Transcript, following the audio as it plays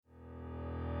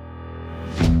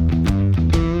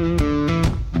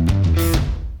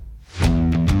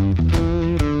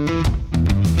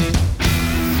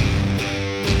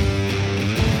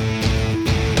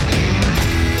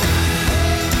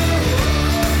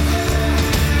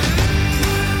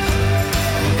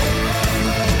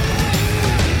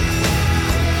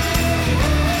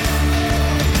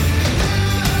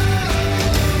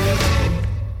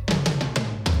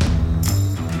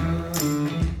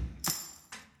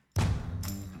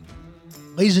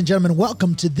Ladies and gentlemen,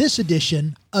 welcome to this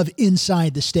edition of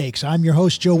Inside the Stakes. I'm your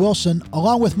host, Joe Wilson,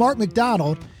 along with Mark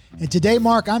McDonald. And today,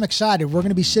 Mark, I'm excited. We're going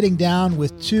to be sitting down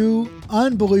with two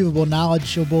unbelievable,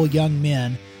 knowledgeable young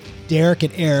men, Derek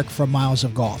and Eric from Miles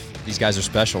of Golf. These guys are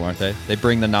special, aren't they? They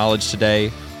bring the knowledge today.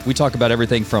 We talk about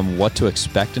everything from what to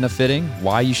expect in a fitting,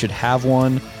 why you should have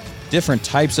one, different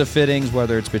types of fittings,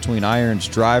 whether it's between irons,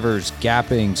 drivers,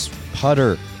 gappings,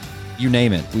 putter, you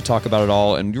name it. We talk about it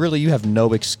all, and really you have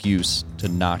no excuse to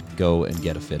not go and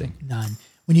get a fitting. None.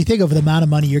 When you think of the amount of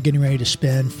money you're getting ready to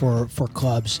spend for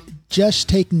clubs, just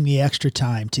taking the extra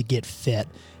time to get fit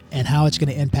and how it's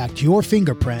going to impact your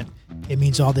fingerprint, it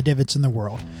means all the difference in the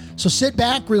world. So sit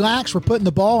back, relax. We're putting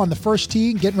the ball on the first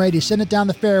tee, getting ready to send it down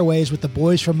the fairways with the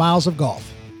boys from Miles of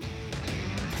Golf.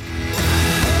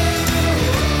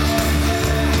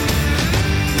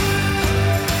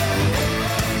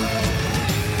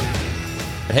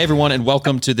 Hey, everyone, and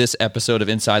welcome to this episode of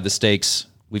Inside the Stakes.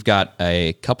 We've got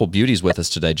a couple beauties with us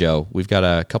today, Joe. We've got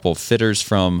a couple of fitters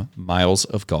from Miles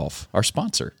of Golf, our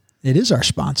sponsor. It is our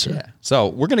sponsor. Yeah. So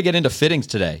we're going to get into fittings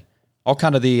today. All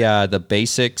kind of the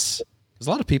basics. Because a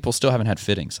lot of people still haven't had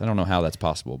fittings. I don't know how that's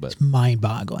possible, but it's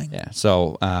mind-boggling. Yeah.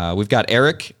 So we've got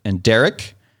Eric and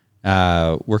Derek.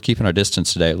 We're keeping our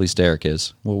distance today. At least Derek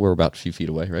is. Well, we're about a few feet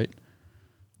away, right?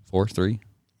 4, 3.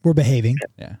 We're behaving.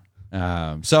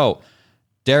 Yeah. So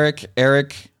Derek,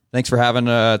 Eric, thanks for coming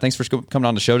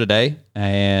on the show today.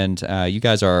 And you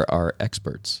guys are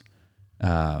experts.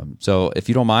 So if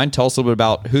you don't mind, tell us a little bit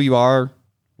about who you are,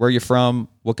 where you're from,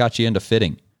 what got you into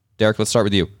fitting. Derek, let's start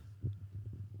with you.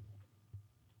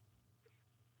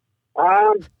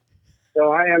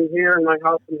 So I am here in my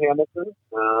house in Hamilton,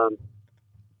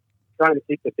 trying to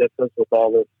keep the distance with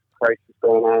all this crisis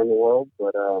going on in the world,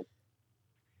 but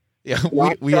yeah,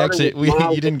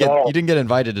 you didn't get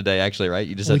invited today, actually, right?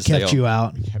 You just had to stay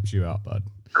home. We kept you out, bud.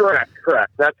 Correct.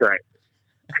 That's right.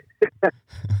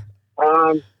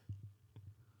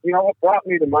 What brought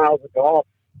me to Miles of Golf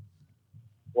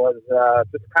was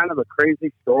just kind of a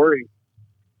crazy story.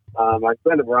 I've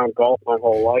been around golf my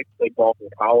whole life, played golf in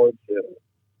college, and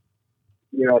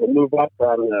to move up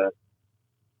on the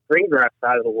green grass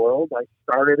side of the world, I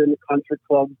started in the country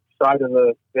club side of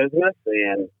the business,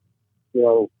 and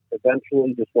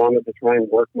eventually just wanted to try and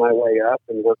work my way up.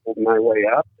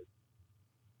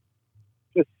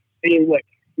 Just seemed like,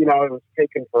 it was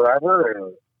taking forever.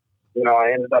 And,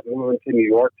 I ended up moving to New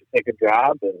York to take a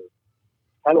job and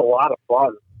had a lot of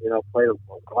fun, played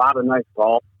a lot of nice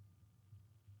golf.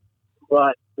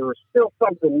 But there was still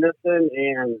something missing.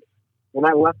 And when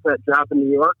I left that job in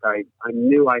New York, I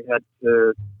knew I had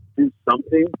to do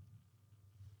something.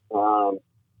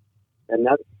 And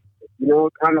that's,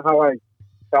 kind of how I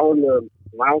fell into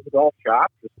Miles of Golf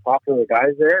shop, just talking to the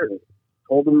guys there and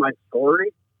told them my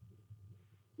story.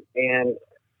 And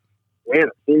man,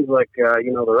 it seems like,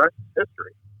 the rest is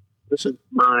history. This is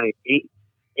my eighth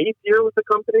year with the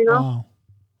company now.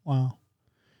 Wow.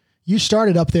 You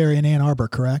started up there in Ann Arbor,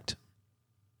 correct?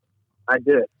 I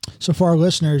did. So for our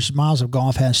listeners, Miles of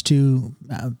Golf has two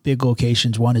big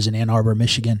locations. One is in Ann Arbor,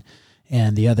 Michigan,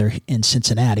 and the other in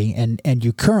Cincinnati. And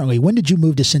you currently, when did you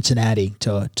move to Cincinnati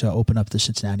to open up the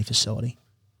Cincinnati facility?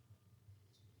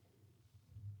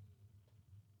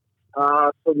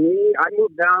 I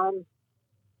moved down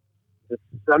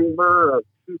December of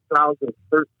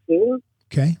 2013.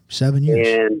 Okay, 7 years.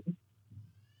 And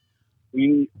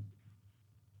we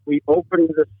opened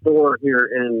the store here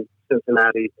in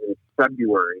Cincinnati in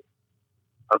February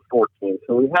of 14.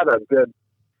 So we had a good,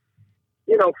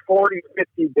 40,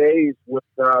 50 days with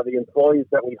the employees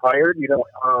that we hired, and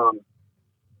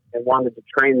wanted to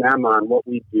train them on what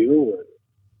we do.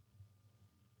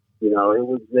 And, it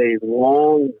was a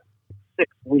long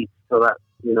 6 weeks so that,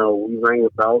 we rang the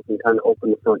bells and kind of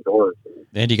opened the front doors.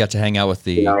 And you got to hang out with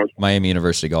the Miami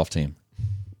University golf team.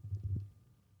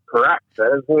 Correct.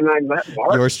 That is when I met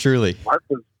Mark. Yours truly.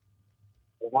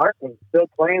 Mark was still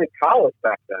playing in college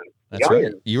back then. That's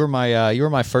right. You were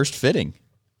my first fitting.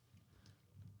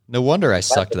 No wonder I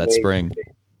sucked that spring.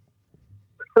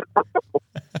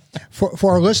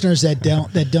 For our listeners that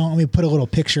don't, let me put a little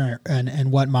picture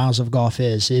and what Miles of Golf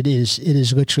is. It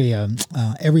is literally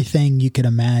everything you can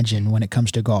imagine when it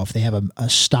comes to golf. They have a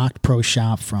stocked pro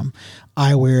shop from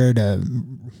eyewear to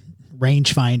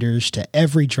rangefinders to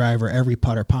every driver, every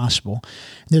putter possible.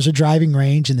 There's a driving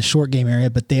range in the short game area,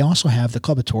 but they also have the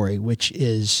clubatory, which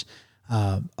is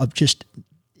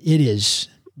it is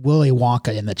Willy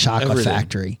Wonka in the chocolate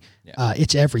factory. Yeah.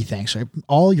 It's everything. So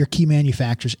all your key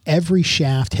manufacturers, every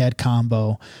shaft head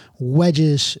combo,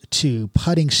 wedges to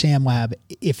putting SamLab.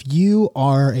 If you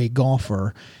are a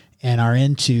golfer and are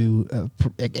into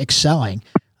excelling,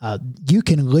 you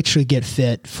can literally get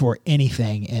fit for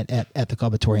anything at the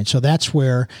Clubatorium. And so that's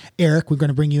where Eric, we're going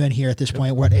to bring you in here at this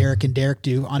point, what Eric and Derek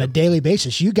do on a daily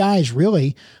basis. You guys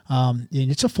really, and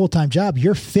it's a full-time job.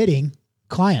 You're fitting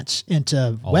clients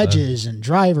into wedges and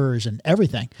drivers and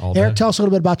everything. Eric, tell us a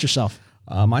little bit about yourself.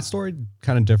 My story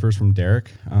kind of differs from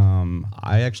Derek.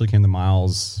 I actually came to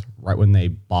Miles right when they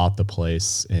bought the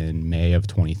place in May of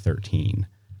 2013.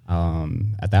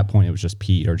 At that point, it was just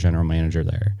Pete, our general manager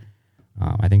there.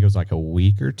 I think it was like a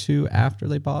week or two after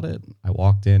they bought it. I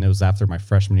walked in. It was after my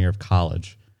freshman year of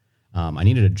college. I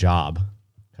needed a job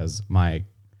because my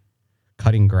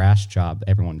cutting grass job,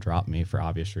 everyone dropped me for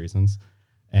obvious reasons.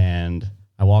 And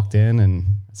I walked in and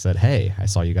said, "Hey, I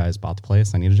saw you guys bought the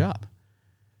place. I need a job."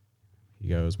 He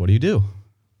goes, "What do you do?"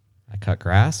 "I cut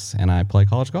grass and I play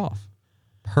college golf."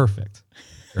 "Perfect.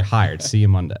 You're hired. See you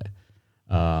Monday."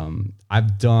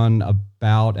 I've done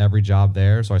about every job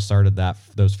there. So I started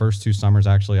those first 2 summers.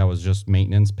 Actually, I was just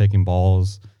maintenance, picking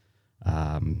balls,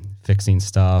 fixing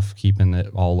stuff, keeping it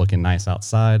all looking nice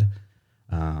outside.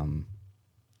 Kind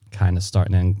of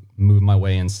starting and move my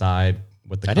way inside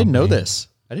with the company. I didn't know this.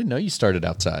 I didn't know you started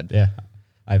outside. Yeah.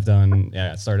 I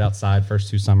started outside first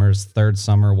 2 summers. Third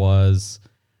summer was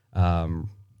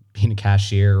being a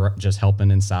cashier, just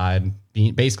helping inside,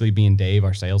 basically being Dave,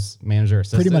 our sales manager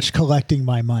assistant. Pretty much collecting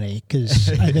my money because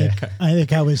I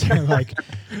think I was there like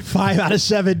 5 out of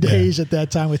 7 days at that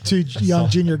time with 2 young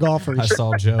junior golfers. I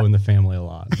saw Joe and the family a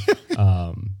lot.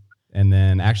 And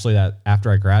then actually after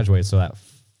I graduated, so that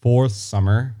 4th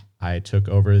summer, I took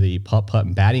over the putt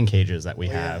and batting cages that we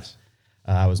have.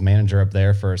 I was manager up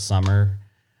there for a summer,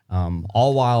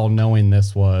 all while knowing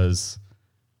this was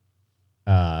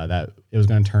that it was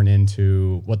going to turn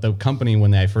into what the company,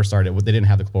 when they first started, they didn't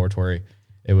have the laboratory.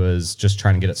 It was just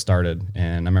trying to get it started.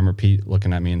 And I remember Pete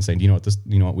looking at me and saying, "Do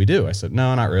you know what we do?" I said,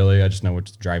 "No, not really. I just know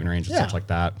it's driving range and stuff like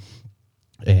that."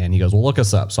 And he goes, "Well, look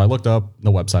us up." So I looked up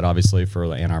the website, obviously, for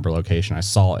the Ann Arbor location. I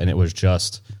saw it, and it was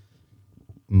just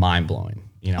mind blowing.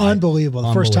 Unbelievable.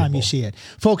 The first time you see it,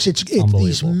 folks, it's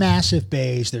these massive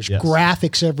bays. There's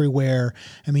graphics everywhere.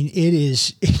 I mean, it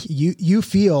is, you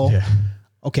feel,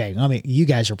 okay, I mean, you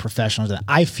guys are professionals.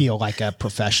 I feel like a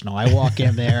professional. I walk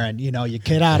in there and, you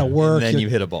get out of work. And then you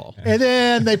hit a ball. And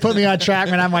then they put me on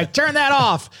TrackMan. I'm like, turn that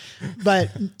off. But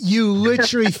you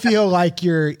literally feel like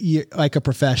you're like a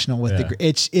professional with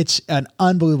it's an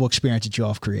unbelievable experience that you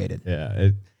all have created.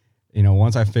 Yeah.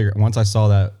 Once I saw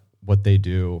that, what they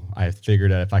do, I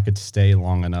figured that if I could stay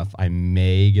long enough, I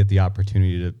may get the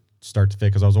opportunity to start to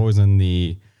fit. Because I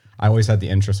always had the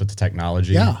interest with the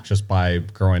technology, just by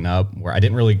growing up, where I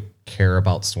didn't really care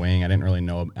about swing. I didn't really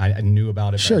know. I knew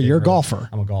about it. Sure, you're a golfer.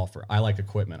 I'm a golfer. I like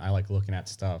equipment. I like looking at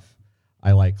stuff.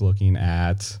 I like looking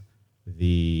at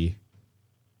the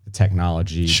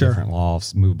technology, different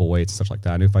lofts, movable weights, stuff like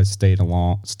that. I knew if I stayed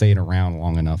around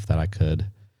long enough that I could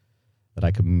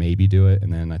maybe do it.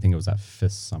 And then I think it was that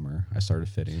 5th summer I started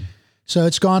fitting. So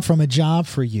it's gone from a job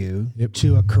for you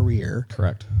to a career.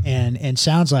 Correct. And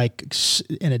sounds like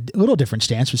in a little different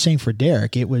stance, but same for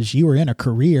Derek. It was, you were in a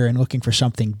career and looking for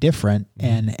something different.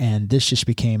 And this just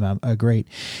became a great,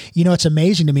 it's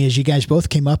amazing to me as you guys both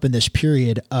came up in this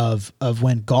period of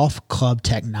when golf club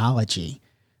technology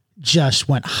just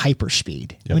went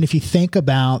hyperspeed. I mean, if you think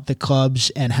about the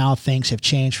clubs and how things have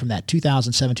changed from that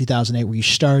 2007, 2008, where you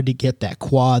started to get that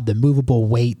quad, the movable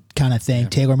weight kind of thing,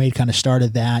 TaylorMade kind of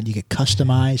started that. You get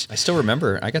customized. I still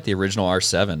remember, I got the original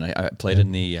R7. I played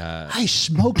in the... I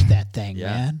smoked that thing,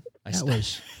 man. That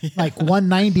was like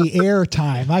 190 air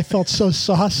time. I felt so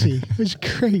saucy. It was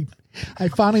great. I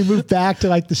finally moved back to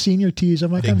like the senior tees.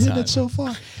 I'm like, I'm hitting it so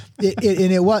far. But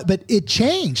it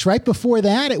changed. Right before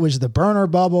that, it was the burner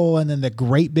bubble and then the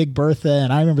Great Big Bertha.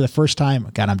 And I remember the first time,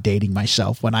 God, I'm dating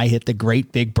myself, when I hit the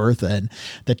Great Big Bertha and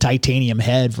the titanium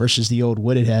head versus the old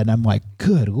wooded head. And I'm like,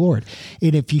 good Lord.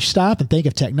 And if you stop and think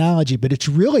of technology, but it's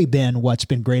really been what's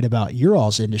been great about your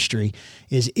all's industry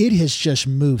is it has just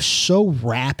moved so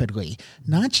rapidly,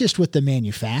 not just with the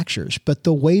manufacturers, but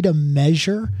the way to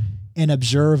measure and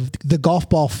observe the golf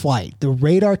ball flight, the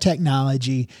radar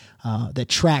technology, the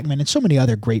TrackMan, and so many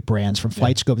other great brands from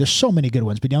FlightScope. There's so many good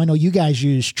ones, but I know you guys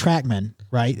use TrackMan,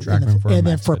 right? TrackMan and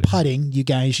then for putting, you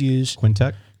guys use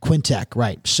Quintec,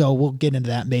 right? So we'll get into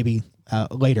that maybe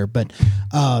later, but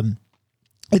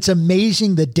it's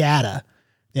amazing the data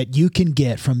that you can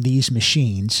get from these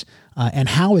machines and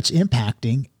how it's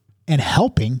impacting and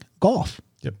helping golf.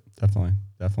 Yep, definitely.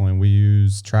 We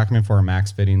use TrackMan for our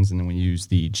max fittings, and then we use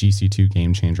the GC2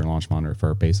 Game Changer launch monitor for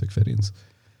our basic fittings.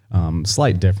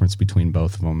 Slight difference between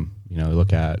both of them.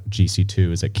 Look at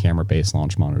GC2 is a camera-based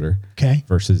launch monitor,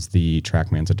 versus the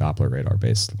TrackMan's a Doppler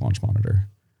radar-based launch monitor.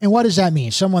 And what does that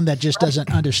mean? Someone that just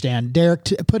doesn't understand. Derek,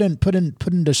 put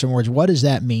into some words. What does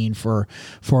that mean for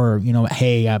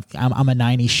hey, I'm a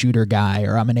 90 shooter guy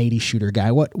or I'm an 80 shooter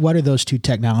guy? What are those two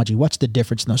technology? What's the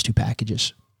difference in those two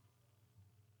packages?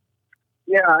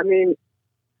 Yeah, I mean,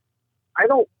 I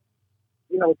don't,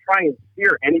 try and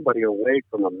steer anybody away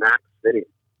from a max fitting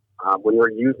when we're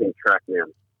using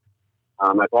TrackMan.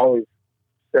 I've always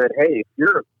said, hey, if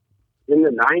you're in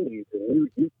the 90s and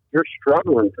you're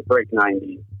struggling to break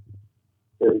 90,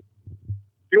 then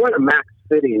doing a max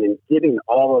fitting and getting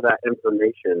all of that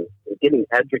information and getting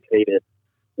educated,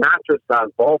 not just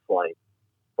on ball flight,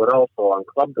 but also on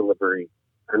club delivery.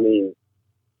 I mean,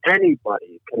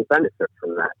 anybody can benefit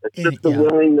from that. It's just the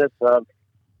willingness of,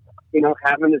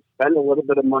 having to spend a little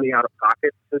bit of money out of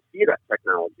pocket to see that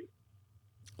technology.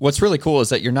 What's really cool is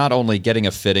that you're not only getting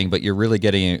a fitting, but you're really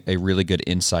getting a really good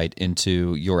insight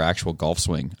into your actual golf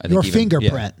swing. I think your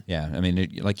fingerprint. Yeah. I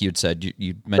mean, like you had said,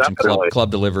 you mentioned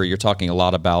club delivery. You're talking a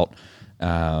lot about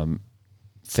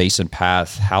face and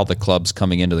path, how the club's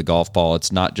coming into the golf ball.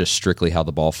 It's not just strictly how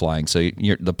the ball flying. So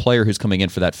the player who's coming in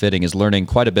for that fitting is learning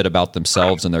quite a bit about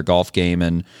themselves and their golf game,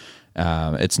 and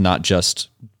it's not just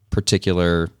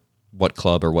particular what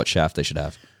club or what shaft they should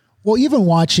have. Well, even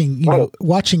watching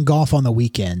golf on the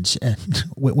weekends, and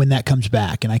when that comes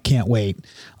back, and I can't wait.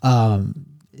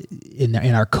 In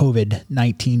our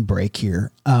COVID-19 break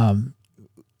here,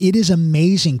 it is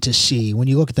amazing to see when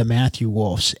you look at the Matthew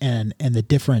Wolfs and the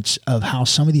difference of how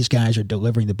some of these guys are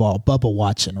delivering the ball. Bubba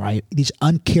Watson, right? These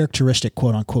uncharacteristic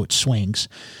quote unquote swings,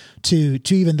 to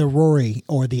even the Rory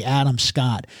or the Adam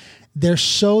Scott. They're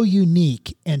so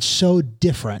unique and so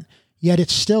different. Yet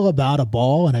it's still about a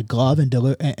ball and a glove and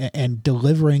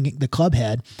delivering the club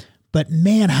head. But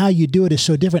man, how you do it is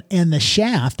so different. And the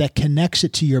shaft that connects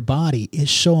it to your body is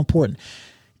so important.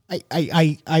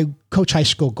 I coach high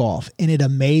school golf, and it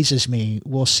amazes me.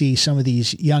 We'll see some of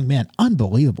these young men,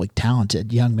 unbelievably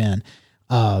talented young men,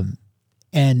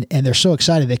 and they're so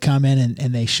excited. They come in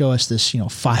and they show us this,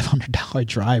 $500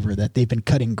 driver that they've been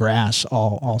cutting grass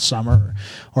all summer,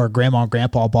 or grandma and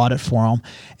grandpa bought it for them.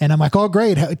 And I'm like, oh,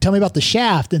 great. Tell me about the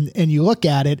shaft. And you look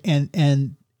at it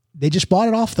and they just bought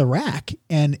it off the rack.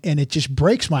 And it just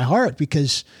breaks my heart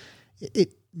because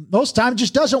it most times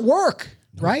just doesn't work.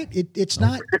 Right. It's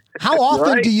not. How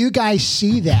often do you guys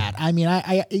see that? I mean,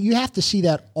 you have to see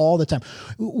that all the time.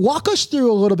 Walk us through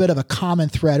a little bit of a common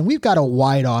thread, and we've got a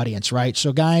wide audience, right?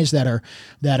 So guys that are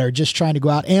just trying to go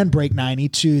out and break 90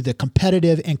 to the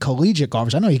competitive and collegiate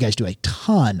golfers. I know you guys do a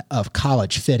ton of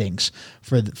college fittings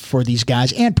for these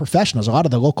guys and professionals. A lot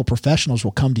of the local professionals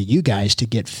will come to you guys to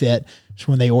get fit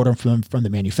when they order from the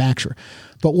manufacturer.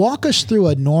 But walk us through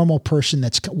a normal person.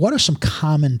 What are some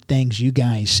common things you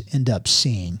guys end up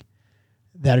seeing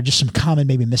that are just some common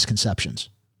maybe misconceptions?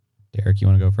 Derek, you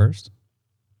want to go first?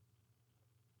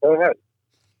 Go ahead.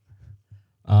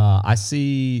 I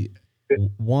see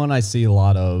a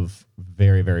lot of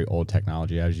very, very old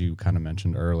technology, as you kind of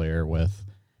mentioned earlier, with,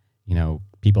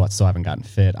 people that still haven't gotten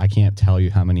fit. I can't tell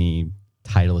you how many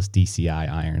Titleist DCI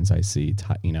irons I see,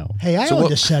 Hey, I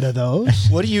owned a set of those.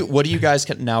 What do you guys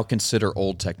now consider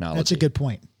old technology? That's a good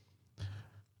point.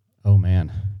 Oh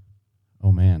man.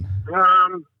 Are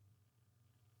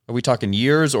we talking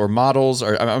years or models?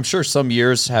 Or I'm sure some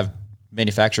years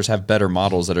manufacturers have better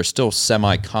models that are still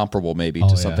semi-comparable maybe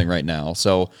to something right now.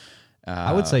 So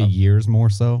I would say years more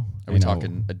so. Are we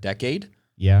talking a decade?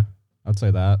 Yeah, I'd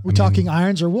say that. We're talking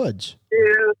irons or woods?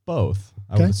 Yeah. Both.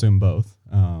 I would assume both.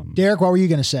 Derek, what were you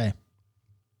going to say?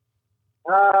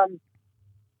 I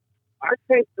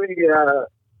think the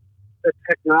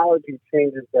technology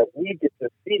changes that we get to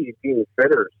see being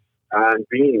fitters and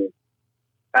being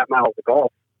at Miles of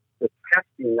Golf, the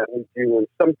testing that we do when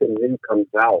something new comes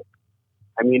out.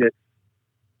 I mean,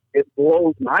 it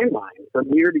blows my mind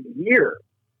from year to year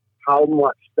how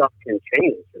much stuff can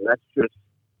change. And that's just,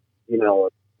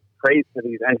 praise to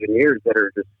these engineers that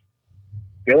are just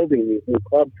building these new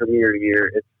clubs from year to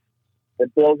year.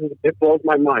 It blows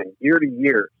my mind. Year to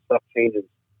year, stuff changes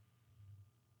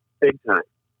big time.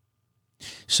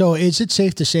 So is it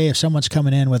safe to say if someone's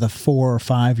coming in with a 4 or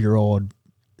 5 year old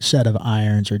set of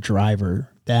irons or driver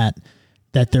that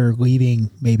they're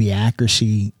leaving maybe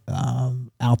accuracy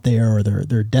out there, or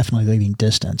they're definitely leaving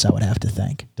distance, I would have to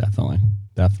think. Definitely.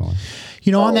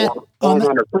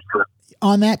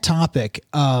 On that topic,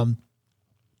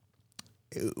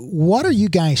 what are you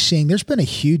guys seeing? There's been a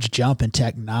huge jump in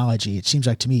technology, it seems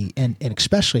like to me, and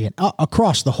especially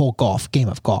across the whole game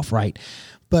of golf, right?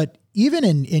 But even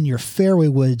in your fairway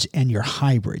woods and your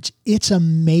hybrids, it's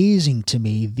amazing to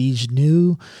me, these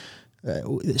new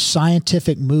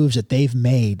scientific moves that they've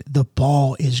made, the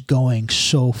ball is going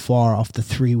so far off the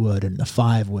 3-wood and the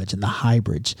 5-woods and the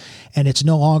hybrids. And it's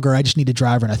no longer, I just need a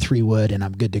driver and a 3-wood and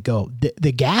I'm good to go.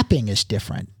 The gapping is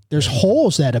different. There's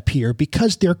holes that appear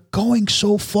because they're going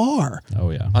so far.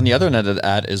 Oh, yeah. On the other end of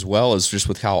that, as well as just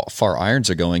with how far irons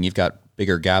are going, you've got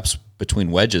bigger gaps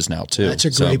between wedges now, too. That's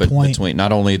a great point. Between,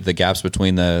 not only the gaps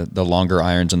between the longer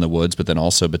irons and the woods, but then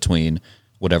also between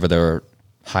whatever their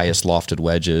highest lofted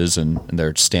wedges and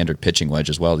their standard pitching wedge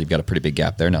as well. You've got a pretty big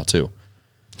gap there now, too.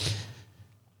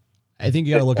 I think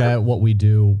you got to look at what we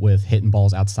do with hitting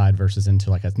balls outside versus into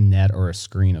like a net or a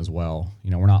screen as well. You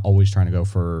know, we're not always trying to go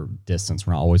for distance.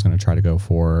 We're not always going to try to go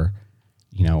for,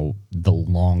 you know, the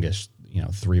longest,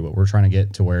 3-wood. We're trying to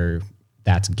get to where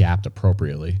that's gapped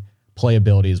appropriately.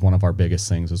 Playability is one of our biggest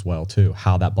things as well, too.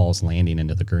 How that ball is landing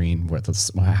into the green we've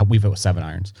hit with 7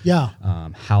 irons. Yeah.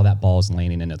 How that ball is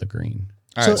landing into the green.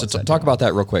 All right, so talk about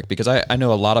that real quick, because I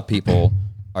know a lot of people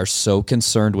are so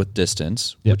concerned with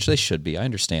distance, which they should be. I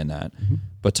understand that. Mm-hmm.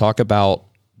 But talk about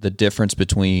the difference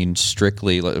between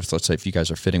strictly, let's say if you guys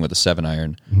are fitting with a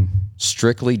 7-iron,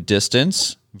 strictly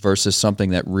distance versus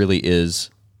something that really is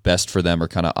best for them or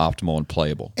kind of optimal and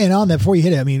playable. And on that, before you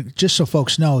hit it, I mean, just so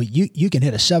folks know, you can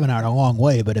hit a 7-iron a long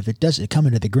way, but if it doesn't come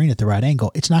into the green at the right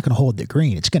angle, it's not going to hold the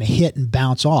green. It's going to hit and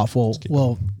bounce off.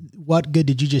 Well, what good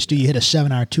did you just do? You hit a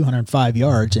 7-iron 205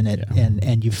 yards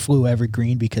and you flew every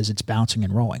green because it's bouncing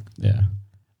and rolling. Yeah.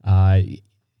 I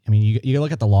mean, you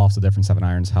look at the lofts of different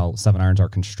 7-irons, how 7-irons are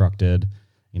constructed,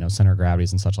 center of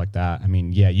gravities and such like that. I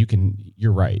mean, yeah,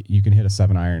 you're right. You can hit a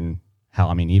 7-iron.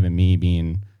 Even me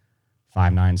being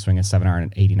 5'9", swing a 7-iron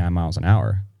at 89 miles an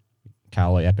hour.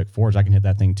 Callaway Epic Forge, I can hit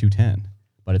that thing 210,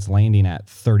 but it's landing at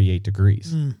 38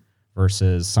 degrees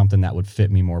versus something that would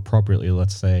fit me more appropriately.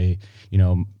 Let's say,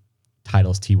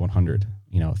 Titleist T100,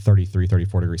 33,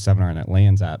 34 degree 7-iron that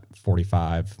lands at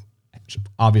 45.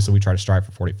 Obviously, we try to strive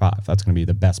for 45. That's going to be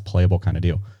the best playable kind of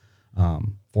deal.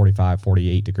 45,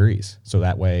 48 degrees. So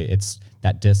that way it's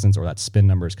that distance or that spin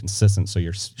number is consistent. So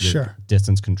your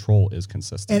distance control is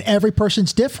consistent. And every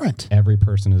person's different. Every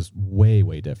person is way,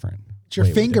 way different. It's your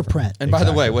fingerprint. And by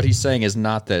the way, what he's saying is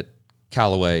not that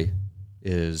Callaway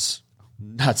is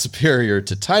not superior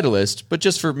to Titleist, but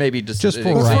just for maybe just for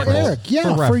Eric,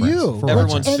 for you.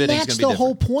 Everyone's fitting is going to be that's the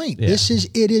whole point. Yeah.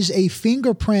 It is a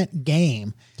fingerprint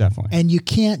game. Definitely. And you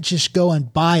can't just go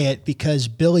and buy it because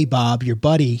Billy Bob, your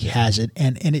buddy, has it,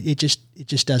 and it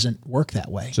just doesn't work that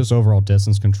way. Just overall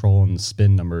distance control and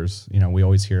spin numbers. We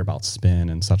always hear about spin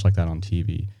and such like that on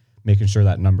TV. Making sure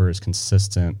that number is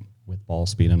consistent with ball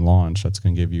speed and launch, that's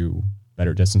going to give you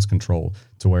better distance control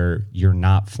to where you're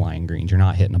not flying greens. You're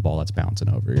not hitting a ball that's bouncing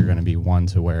over. You're going to be one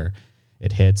to where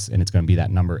it hits and it's going to be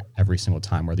that number every single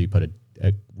time, whether you put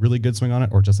a really good swing on it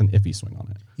or just an iffy swing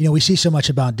on it. We see so much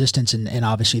about distance and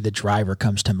obviously the driver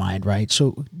comes to mind, right?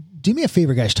 So do me a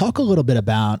favor, guys, talk a little bit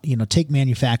about, take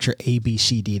manufacturer A, B,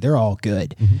 C, D. They're all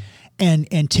good. Mm-hmm.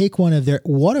 And take one of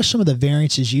what are some of the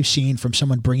variances you've seen from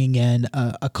someone bringing in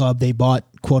a club they bought,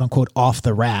 quote unquote, off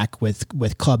the rack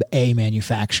with club A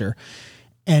manufacturer,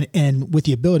 and with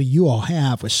the ability you all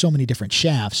have with so many different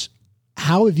shafts,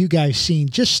 how have you guys seen,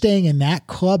 just staying in that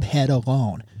club head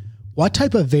alone, what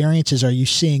type of variances are you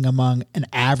seeing among an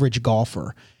average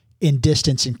golfer in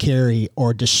distance and carry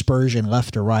or dispersion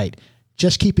left or right,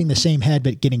 just keeping the same head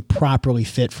but getting properly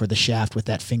fit for the shaft with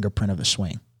that fingerprint of a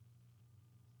swing?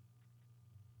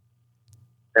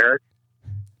 Eric?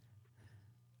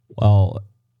 Well,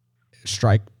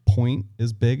 strike point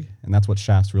is big, and that's what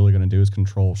shaft's really going to do is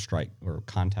control strike or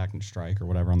contact and strike or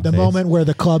whatever on the face. Moment where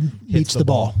the club meets the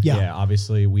ball. Yeah,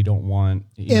 obviously we don't want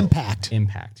impact.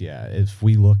 Yeah, if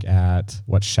we look at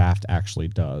what shaft actually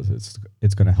does,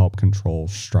 it's going to help control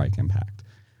strike impact.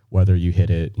 Whether you hit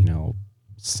it,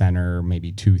 center,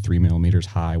 maybe 2-3 millimeters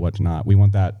high, whatnot. We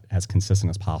want that as consistent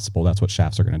as possible. That's what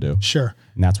shafts are going to do. Sure.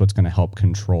 And that's what's going to help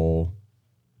control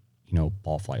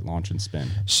ball flight, launch, and spin.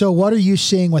 So what are you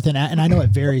seeing with and I know it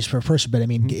varies per person, but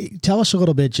tell us a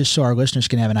little bit just so our listeners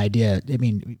can have an idea.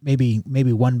 Maybe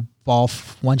one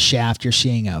shaft, you're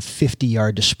seeing a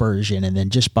 50-yard dispersion, and then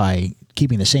just by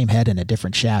keeping the same head in a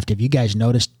different shaft, have you guys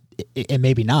noticed, and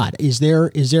maybe not, is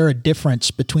there a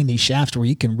difference between these shafts where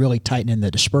you can really tighten in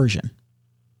the dispersion?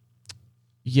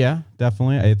 Yeah,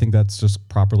 definitely. I think that's just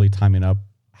properly timing up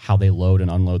how they load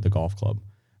and unload the golf club.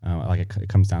 It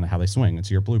comes down to how they swing. It's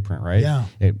your blueprint, right? Yeah.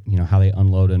 How they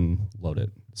unload and load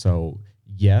it. So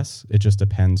yes, it just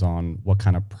depends on what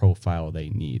kind of profile they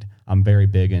need. I'm very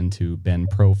big into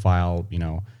bend profile,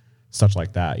 such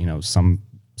like that.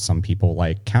 Some people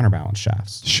like counterbalance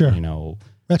shafts. Sure.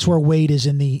 That's where weight is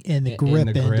in the grip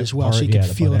end as well, so you can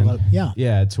feel it.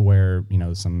 Yeah, to where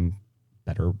some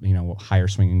better, higher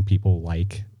swinging people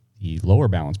like the lower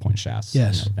balance point shafts.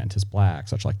 Yes. Ventus Black,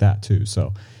 such like that too.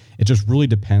 So it just really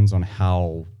depends on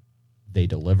how they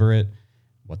deliver it,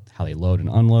 how they load and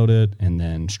unload it, and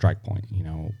then strike point.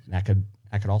 That could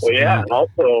also. Well, yeah, and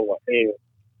also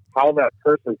how that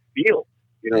person feels.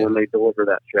 When they deliver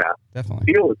that shaft.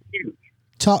 Definitely. Feel is huge.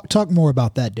 Talk more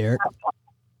about that, Derek.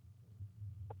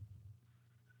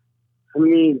 I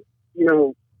mean,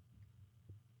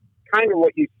 kind of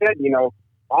what you said,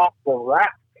 off the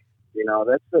rack.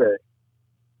 That's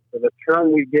the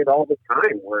term we get all the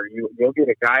time, where you'll get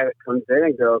a guy that comes in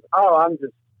and goes, "Oh,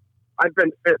 I've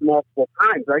been fit multiple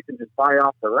times. I can just buy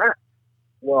off the rack."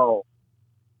 Well,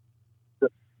 the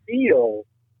feel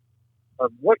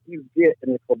of what you get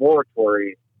in the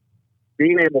laboratory,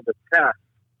 being able to test,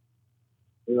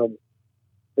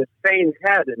 the same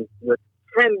head and with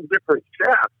 10 different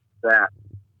shafts that,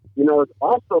 is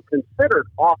also considered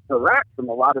off the rack from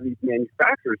a lot of these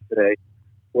manufacturers today,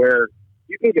 where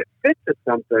you can get fit to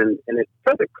something and it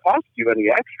doesn't cost you any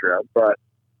extra, but,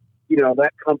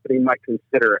 that company might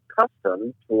consider it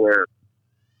custom, to where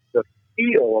the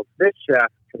feel of this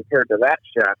shaft compared to that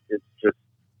shaft is just,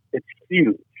 it's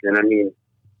huge. And I mean,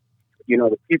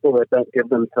 the people that don't give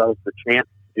themselves the chance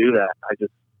to do that, I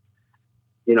just,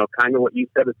 kind of what you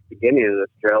said at the beginning of this,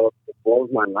 Joe, it blows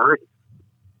my mind.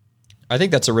 I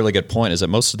think that's a really good point, is that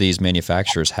most of these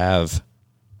manufacturers have,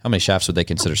 how many shafts would they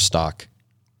consider stock?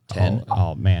 10?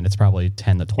 Oh man, it's probably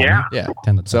 10 to 20. Yeah.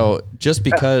 10 to 20. So just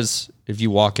because if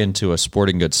you walk into a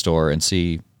sporting goods store and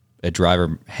see a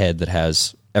driver head that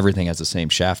has everything has the same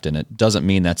shaft in it, doesn't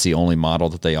mean that's the only model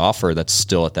that they offer that's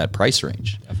still at that price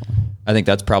range. Definitely. I think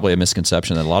that's probably a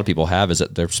misconception that a lot of people have, is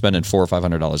that they're spending $400 or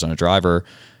 $500 on a driver,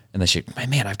 and they say,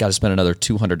 man, I've got to spend another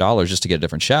 $200 just to get a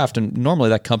different shaft. And normally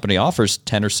that company offers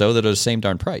 10 or so that are the same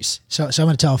darn price. So I'm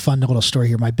going to tell a fun little story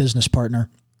here. My business partner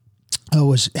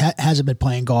hasn't been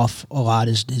playing golf a lot.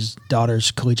 His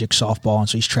daughter's collegiate softball, and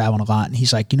so he's traveling a lot. And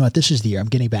he's like, what, this is the year I'm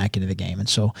getting back into the game. And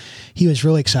so he was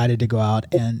really excited to go out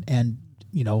and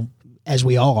as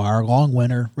we all are, long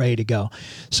winter, ready to go.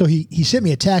 So he sent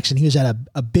me a text, and he was at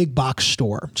a big box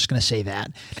store. I'm just going to say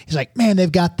that. He's like, man,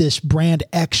 they've got this brand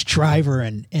X driver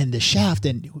and the shaft.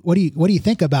 And what do you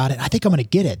think about it? I think I'm going to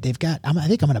get it. I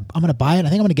think I'm going to buy it. I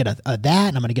think I'm going to get a that,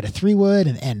 and I'm going to get a 3-wood.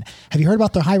 And have you heard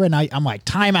about their high red? And I'm like,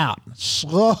 time out.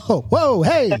 Slow. Whoa.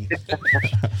 Hey,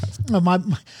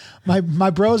 my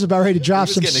bro's about ready to drop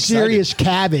some serious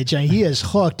cabbage, and he is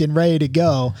hooked and ready to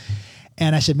go.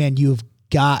 And I said, man, you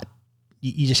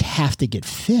just have to get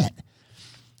fit.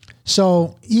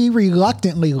 So he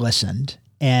reluctantly listened,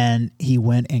 and he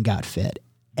went and got fit.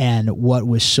 And what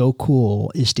was so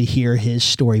cool is to hear his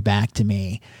story back to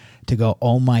me, to go,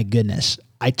 oh my goodness,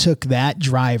 I took that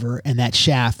driver and that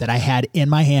shaft that I had in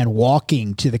my hand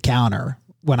walking to the counter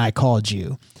when I called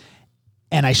you,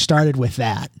 and I started with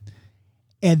that.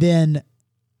 And then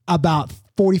about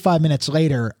 45 minutes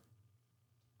later,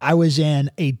 I was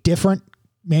in a different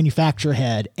manufacturer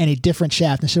head and a different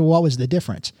shaft. And I said, well, what was the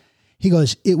difference? He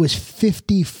goes, it was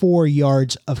 54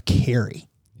 yards of carry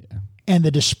and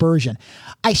the dispersion.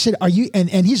 I said, are you, and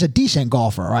he's a decent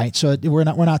golfer, right? So we're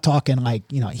not talking like,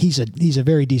 he's a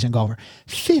very decent golfer.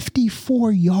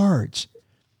 54 yards.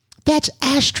 That's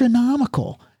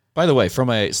astronomical. By the way,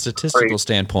 from a statistical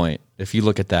standpoint, if you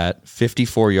look at that,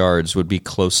 54 yards would be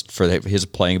close for his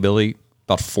playing ability,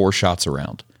 about 4 shots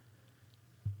around.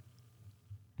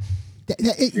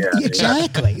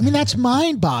 Exactly. I mean, that's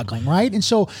mind-boggling, right? And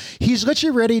so he's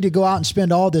literally ready to go out and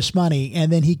spend all this money,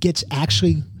 and then he gets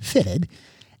actually fitted,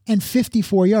 and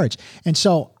 54 yards. And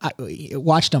so I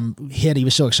watched him hit. He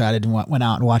was so excited and went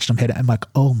out and watched him hit it. I'm like,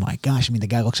 oh my gosh. I mean, the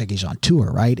guy looks like he's on tour,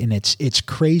 right? And it's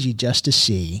crazy just to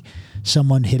see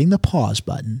someone hitting the pause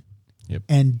button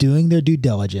and doing their due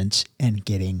diligence and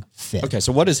getting fit. Okay,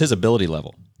 so what is his ability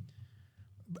level?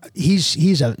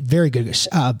 He's a very good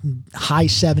high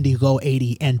 70, low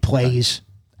 80, and plays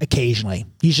occasionally.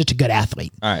 He's just a good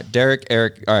athlete. All right, Derek,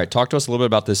 Eric. All right, talk to us a little bit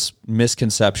about this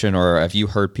misconception, or have you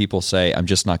heard people say, "I'm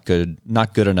just not good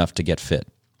enough to get fit"?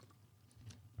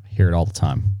 I hear it all the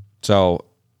time. So,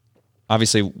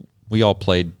 obviously, we all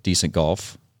played decent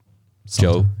golf.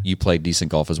 Joe, you played decent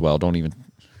golf as well. Don't even.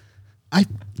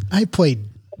 I played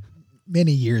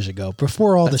many years ago,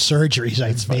 before all the surgeries.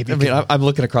 I'm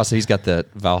looking across. He's got the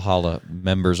Valhalla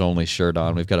members only shirt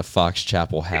on. We've got a Fox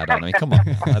Chapel hat on. I mean, come on.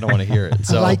 I don't want to hear it.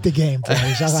 So, I like the game, boys.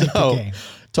 I like the game.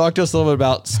 Talk to us a little bit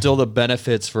about still the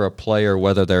benefits for a player,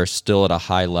 whether they're still at a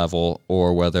high level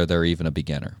or whether they're even a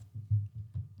beginner.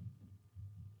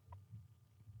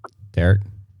 Derek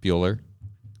Bueller.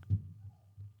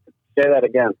 Say that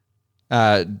again.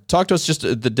 Talk to us just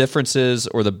the differences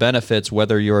or the benefits,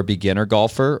 whether you're a beginner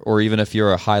golfer or even if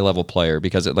you're a high level player,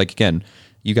 because again,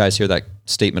 you guys hear that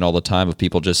statement all the time of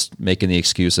people just making the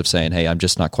excuse of saying, hey, I'm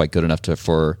just not quite good enough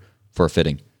for a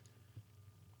fitting.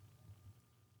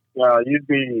 Well, you'd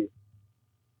be,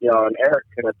 and Eric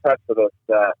can attest to this,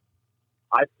 that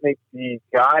I think the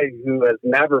guy who has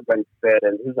never been fit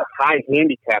and who's a high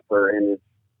handicapper and is,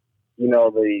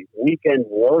 the weekend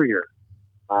warrior,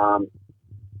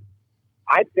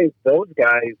 I think those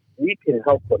guys, we can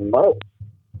help the most.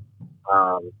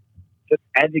 Just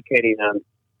educating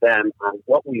them on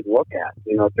what we look at,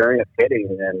 during a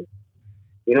fitting. And,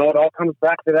 it all comes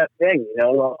back to that thing,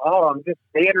 I'm just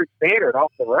standard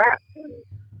off the rack.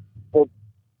 Well,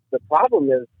 the problem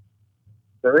is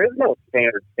there is no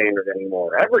standard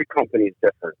anymore. Every company is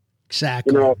different.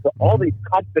 Exactly. If all these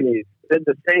companies did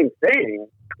the same thing,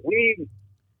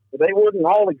 they wouldn't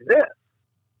all exist.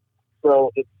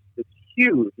 So it's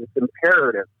huge. It's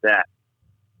imperative that,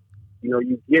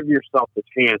 you give yourself the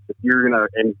chance if you're going to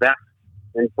invest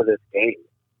into this game.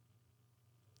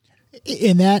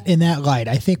 In that light,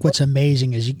 I think what's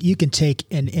amazing is you can take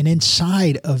and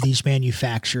inside of these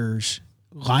manufacturers'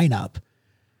 lineup,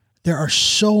 there are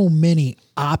so many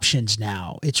options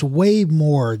now. It's way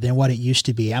more than what it used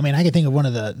to be. I mean, I can think of one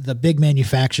of the big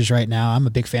manufacturers right now I'm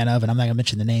a big fan of, and I'm not going to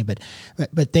mention the name,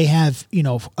 but they have,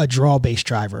 a draw-based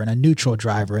driver and a neutral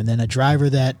driver and then a driver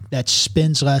that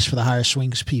spins less for the higher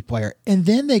swing speed player. And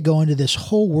then they go into this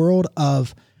whole world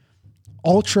of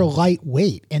ultra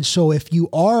lightweight. And so if you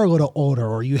are a little older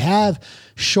or you have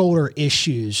shoulder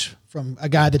issues from a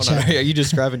guy that's are you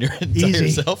describing your entire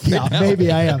self right now?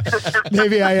 Maybe I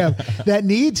am. That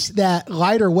needs that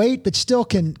lighter weight, but still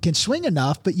can swing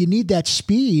enough, but you need that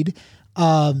speed.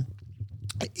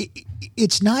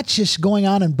 It's not just going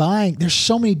on and buying. There's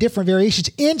so many different variations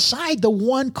inside the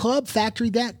one club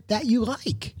factory that you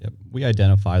like. Yep. We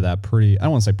identify that I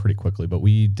don't want to say pretty quickly, but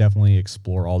we definitely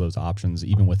explore all those options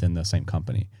even within the same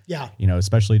company. Yeah.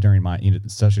 Especially during my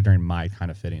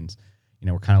kind of fittings.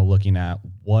 We're kind of looking at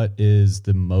what is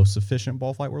the most efficient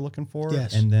ball flight we're looking for.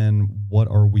 Yes. And then what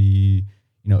are we,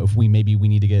 if we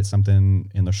need to get something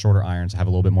in the shorter irons to have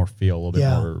a little bit more feel, a little bit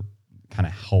more kind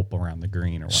of help around the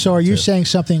green or whatnot. So are you saying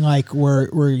something like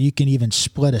where you can even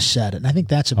split a set? And I think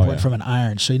that's important from an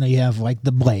iron. So, you have like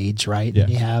the blades, right? Yeah.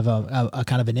 And you have a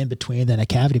kind of an in-between, then a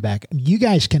cavity back. You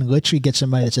guys can literally get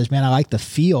somebody that says, man, I like the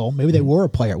feel. Maybe they were a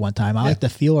player at one time. I like the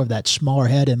feel of that smaller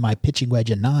head in my pitching wedge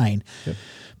at 9. Yep.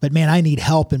 But man, I need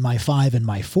help in my 5 and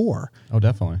my 4. Oh,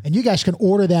 definitely. And you guys can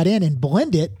order that in and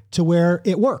blend it to where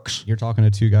it works. You're talking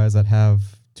to 2 guys that have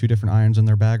 2 different irons in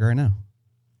their bag right now.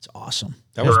 It's awesome.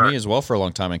 That was me as well for a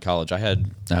long time in college. I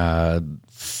had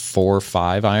 4 or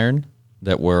 5 iron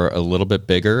that were a little bit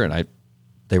bigger, and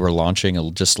they were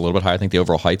launching just a little bit higher. I think the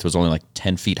overall height was only like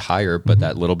 10 feet higher, but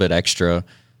that little bit extra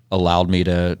allowed me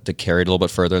to carry it a little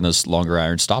bit further, and those longer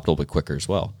irons stopped a little bit quicker as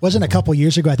well. Wasn't a couple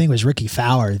years ago, I think it was Ricky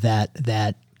Fowler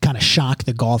that kind of shocked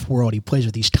the golf world. He plays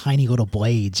with these tiny little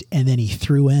blades, and then he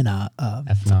threw in a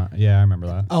F9. Yeah, I remember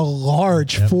that. A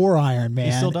large 4-iron, man.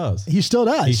 He still does. He still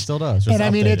does. And I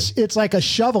mean, it's like a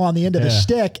shovel on the end of the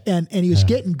stick, and he was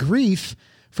getting grief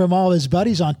from all his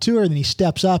buddies on tour, and then he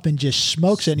steps up and just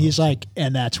smokes it, and he's like,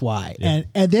 and that's why. Yep.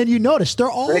 And then you notice they're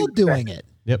all doing it.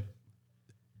 Yep.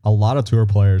 A lot of tour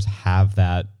players have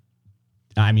that.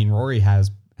 I mean, Rory has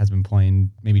been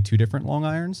playing maybe 2 different long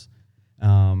irons.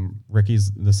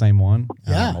 Ricky's the same one.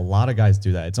 Yeah. A lot of guys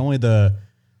do that. It's only the,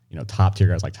 top tier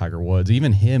guys like Tiger Woods,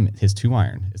 even him, his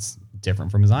 2-iron, it's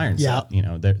different from his iron set,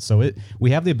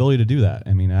 we have the ability to do that.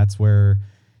 I mean, that's where,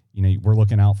 we're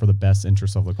looking out for the best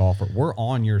interest of the golfer. We're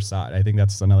on your side. I think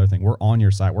that's another thing. We're on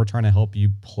your side. We're trying to help you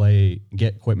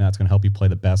get equipment that's going to help you play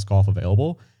the best golf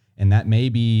available. And that may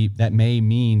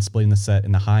mean splitting the set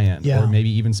in the high end, or maybe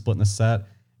even splitting the set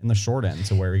in the short end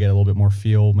to where we get a little bit more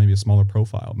feel, maybe a smaller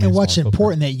profile. And what's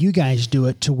important that you guys do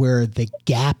it to where the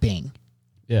gapping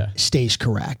stays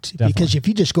correct. Definitely. Because if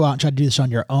you just go out and try to do this on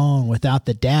your own without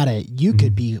the data, you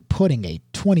could be putting a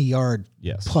 20-yard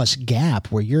plus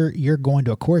gap where you're going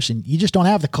to a course and you just don't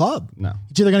have the club. No.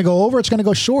 It's either going to go over or it's going to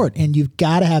go short, and you've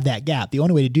got to have that gap. The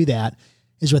only way to do that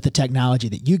is with the technology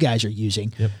that you guys are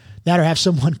using. Yep. That or have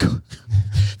someone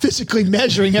physically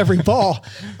measuring every ball.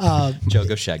 Joe,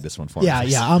 go shag this one for me.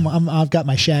 Yeah. I've got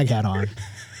my shag hat on,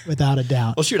 without a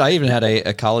doubt. Well, shoot, I even had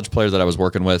a college player that I was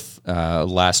working with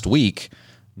last week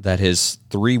that his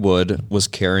 3-wood was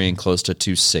carrying close to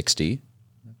 260,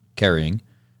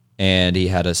 and he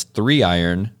had a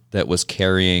 3-iron that was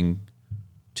carrying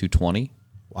 220.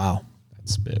 Wow.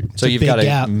 That's big. So you've got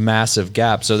a massive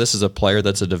gap. So this is a player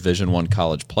that's a Division I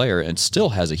college player and still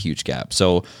has a huge gap.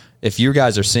 So if you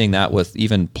guys are seeing that with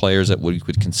even players that we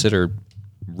would consider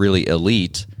really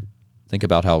elite, think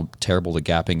about how terrible the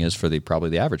gapping is for probably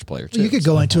the average player too. You could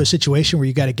go into a situation where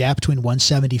you got a gap between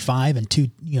 175 and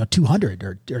 200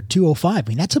 or 205. I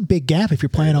mean, that's a big gap if you're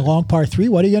playing a long par 3.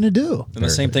 What are you going to do? And the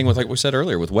same thing with, like we said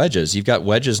earlier, with wedges. You've got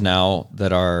wedges now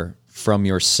that are from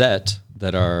your set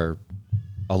that are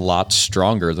a lot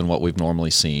stronger than what we've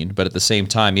normally seen. But at the same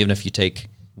time, even if you take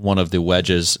one of the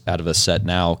wedges out of a set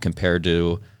now compared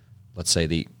to, let's say a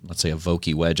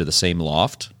Vokey wedge of the same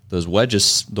loft, those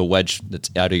wedges, the wedge that's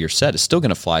out of your set is still going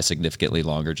to fly significantly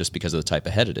longer just because of the type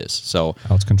of head it is. So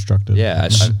how it's constructed. Yeah,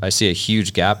 I see a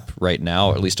huge gap right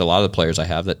now, or at least a lot of the players I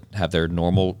have that have their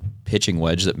normal pitching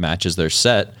wedge that matches their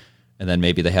set, and then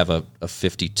maybe they have a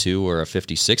 52 or a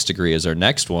 56 degree as their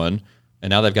next one, and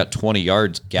now they've got 20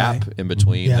 yards gap in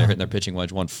between. Yeah. They're hitting their pitching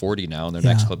wedge 140 now, and their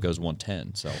next club goes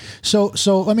 110.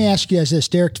 So let me ask you guys this.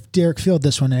 Derek filled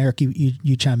this one, and Eric,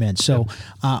 you chime in. So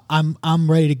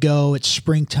I'm ready to go. It's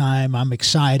springtime. I'm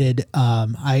excited.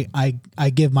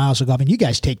 I give Miles a Golf, and you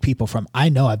guys take people from, I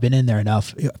know I've been in there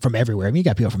enough, from everywhere. I mean, you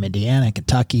got people from Indiana and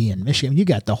Kentucky and Michigan. You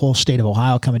got the whole state of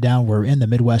Ohio coming down. We're in the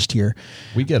Midwest here.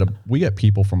 We get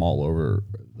people from all over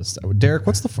the state. Derek,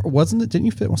 didn't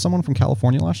you fit with someone from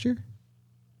California last year?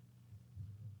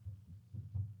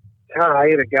 I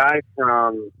had a guy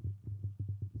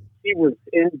he was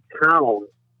in town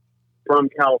from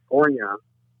California,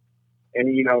 and,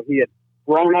 he had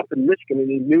grown up in Michigan, and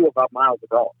he knew about Miles of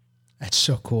Golf. That's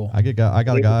so cool. I got a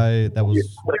guy that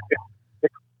was.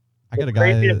 I got a guy. The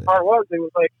craziest part was, it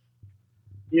was like,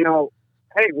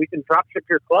 hey, we can drop ship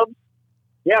your clubs.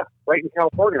 Yeah, right in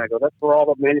California. I go, that's where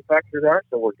all the manufacturers are,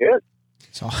 so we're good.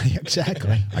 So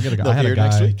exactly. I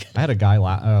had a guy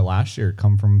last year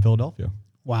come from Philadelphia.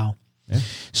 Wow. Yeah.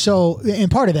 So,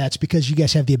 and part of that's because you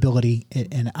guys have the ability,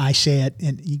 and I say it,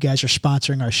 and you guys are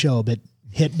sponsoring our show, but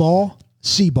hit ball,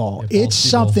 see ball. It's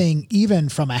something, even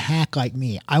from a hack like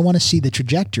me, I want to see the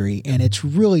trajectory, and it's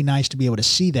really nice to be able to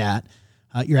see that.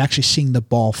 You're actually seeing the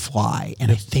ball fly, and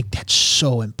I think that's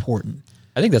so important.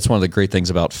 I think that's one of the great things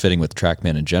about fitting with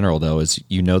TrackMan in general, though, is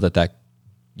that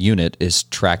unit is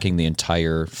tracking the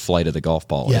entire flight of the golf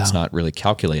ball. Yeah. It's not really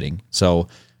calculating. So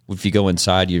if you go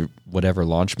inside whatever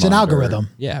launch monitor, it's an algorithm.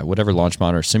 Yeah, whatever launch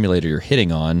monitor simulator you're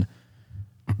hitting on,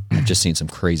 I've just seen some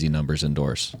crazy numbers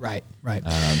indoors. Right.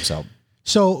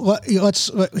 So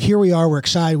let's here we are. We're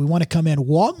excited. We want to come in.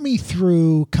 Walk me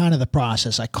through kind of the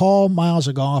process. I call Miles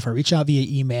of Golf. I reach out via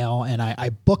email, and I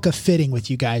book a fitting with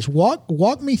you guys.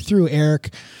 Walk me through,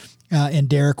 Eric and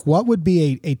Derek. What would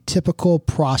be a typical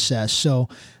process? So,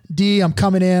 D, I'm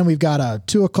coming in. We've got a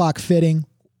 2:00 fitting.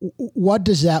 What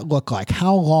does that look like?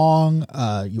 How long?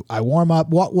 I warm up.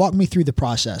 Walk me through the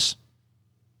process.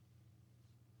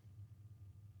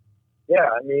 Yeah,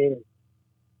 I mean,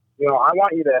 I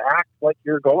want you to act like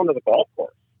you're going to the golf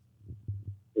course.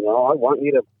 I want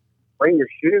you to bring your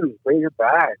shoes, bring your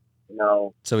bag.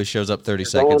 So he shows up 30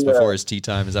 seconds before his tee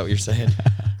time. Is that what you're saying?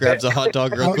 Grabs a hot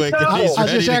dog real quick. I was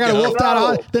ready just saying, I got to go. wolf that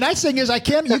hot. The nice thing is,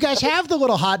 you guys have the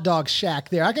little hot dog shack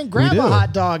there. I can grab a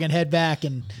hot dog and head back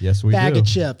and bag of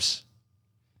chips.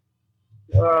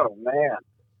 Oh man!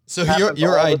 So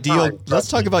your ideal. Let's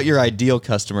talk about your ideal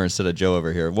customer instead of Joe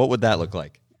over here. What would that look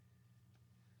like?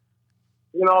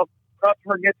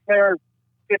 Customer gets there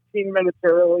 15 minutes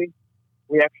early.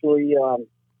 We actually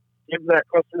give that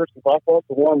customer some golf balls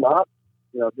to warm up.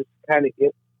 Just kind of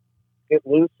get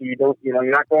loose, so you don't. You're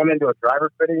not going into a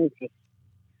driver fitting just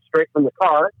straight from the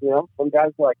car. Some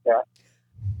guys like that,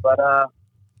 but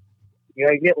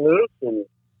you get loose, and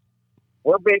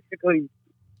we're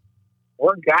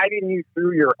guiding you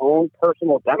through your own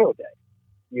personal demo day.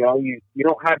 You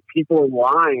don't have people in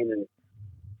line and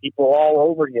people all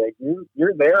over you.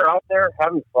 You're there out there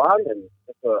having fun, and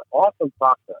it's an awesome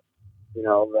process.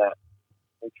 That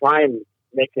we try and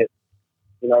make it,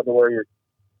 to where you're,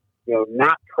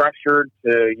 not pressured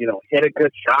to, hit a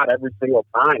good shot every single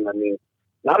time. I mean,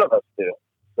 none of us do.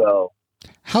 So,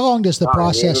 how long does the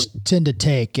process tend to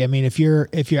take? I mean, if you're,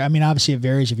 I mean, obviously it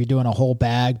varies if you're doing a whole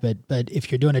bag, but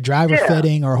if you're doing a driver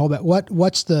fitting or a whole bag,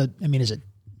 what's the, I mean, is it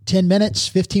 10 minutes,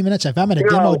 15 minutes? If I'm at a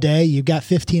demo day, you've got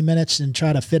 15 minutes and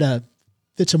try to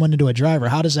fit someone into a driver.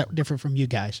 How does that differ from you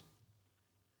guys?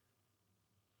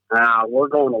 We're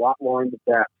going a lot more into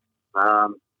depth.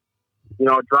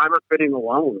 Driver fitting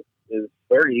alone is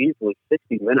very easily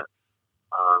 60 minutes.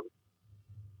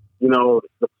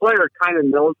 The player kind of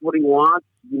knows what he wants.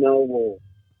 We'll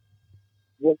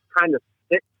kind of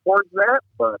stick towards that,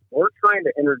 but we're trying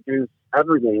to introduce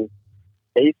everything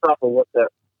based off of what the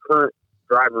current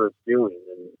driver is doing.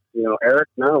 And, Eric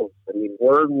knows. I mean,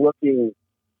 we're looking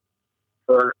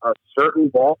for a certain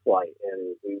ball flight,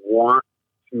 and we want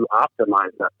to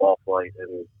optimize that ball flight,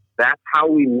 and that's how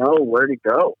we know where to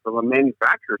go from a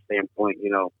manufacturer standpoint.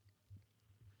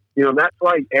 That's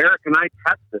why Eric and I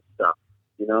test this stuff.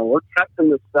 We're testing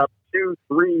this stuff 2,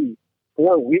 3,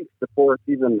 4 weeks before it's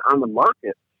even on the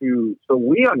market, so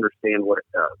we understand what it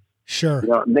does. Sure.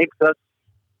 It makes us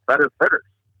better fitters.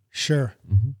 Sure.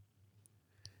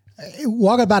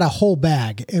 What about a whole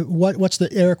bag? What's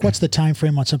the time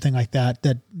frame on something like that?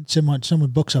 That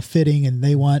someone books a fitting and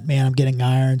they want, man, I'm getting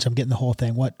irons, I'm getting the whole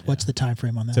thing. What's the time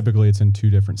frame on that? Typically, it's in 2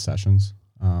 different sessions.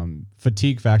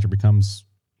 Fatigue factor becomes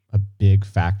a big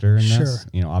factor in this.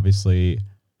 Sure. Obviously,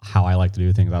 how I like to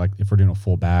do things. If we're doing a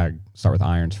full bag, start with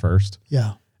irons first.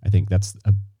 Yeah. I think that's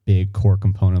a big core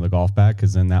component of the golf bag,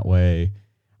 because then that way,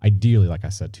 ideally, like I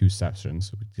said, 2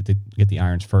 sessions. Get the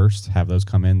irons first, have those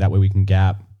come in. That way we can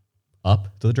gap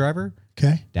up to the driver,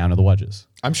 okay, down to the wedges.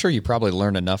 I'm sure you probably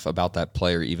learn enough about that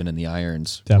player, even in the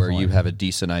irons, Definitely. where you have a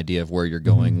decent idea of where you're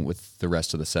going with the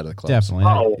rest of the set of the clubs.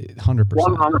 Definitely. 100%.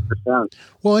 100%.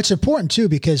 Well, it's important too,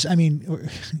 because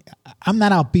I'm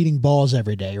not out beating balls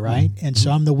every day, right? And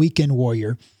so I'm the weekend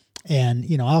warrior, and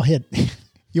I'll hit.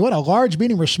 You want a large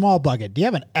medium or small bucket? Do you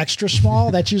have an extra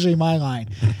small? That's usually my line.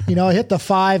 I hit the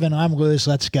 5 and I'm loose.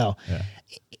 Let's go. Yeah.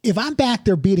 If I'm back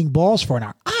there beating balls for an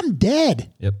hour, I'm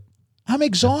dead. Yep. I'm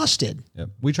exhausted. Yep.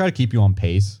 We try to keep you on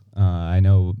pace. I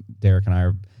know Derek and I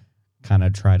are kind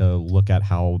of try to look at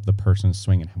how the person is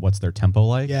swinging, what's their tempo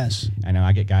like. Yes. I know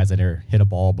I get guys that hit a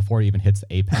ball before it even hits the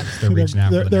apex. They're reaching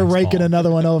out. They're raking ball.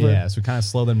 another one over. Yeah. So we kind of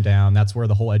slow them down. That's where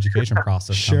the whole education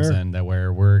process Sure. comes in, that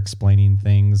where we're explaining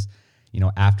things,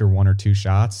 after 1 or 2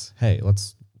 shots. Hey,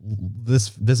 this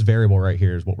variable right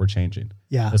here is what we're changing.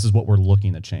 Yeah. This is what we're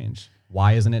looking to change.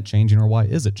 Why isn't it changing, or why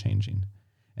is it changing?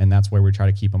 And that's where we try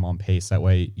to keep them on pace. That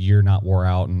way you're not wore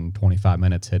out in 25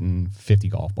 minutes hitting 50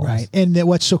 golf balls. Right. And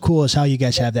what's so cool is how you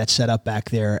guys have that set up back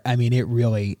there. It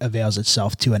really avails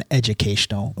itself to an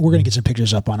educational. We're going to get some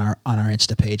pictures up on our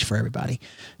Insta page for everybody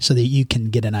so that you can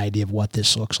get an idea of what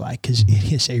this looks like, because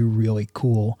it is a really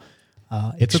cool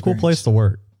It's a cool place to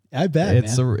work. I bet,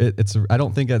 man. I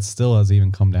don't think that still has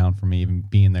even come down for me, even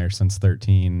being there since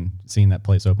 13, seeing that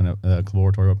place open up,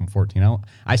 Laboratory open 14.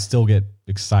 I still get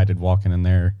excited walking in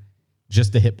there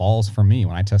just to hit balls for me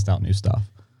when I test out new stuff.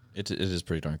 It is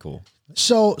pretty darn cool.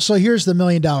 So here's the $1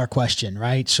 million question,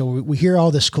 right? So we hear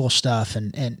all this cool stuff,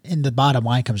 and the bottom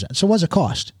line comes in. So what's it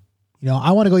cost?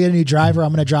 I want to go get a new driver.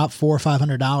 I'm going to drop $400 or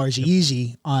 $500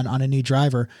 easy on a new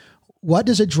driver. What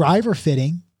does a driver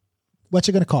fitting? What's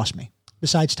it going to cost me?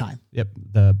 Besides time. Yep.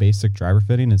 The basic driver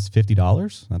fitting is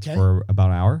 $50. That's for about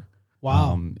an hour.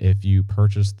 Wow. If you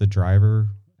purchase the driver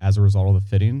as a result of the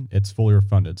fitting, it's fully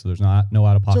refunded. So there's no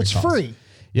out-of-pocket So it's cost. free.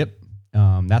 Yep.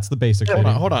 That's the basic fitting.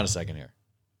 Hold on a second here.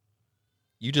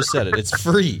 You just said it. It's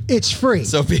free. It's free.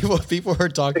 So people are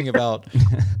talking about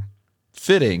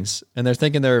fittings, and they're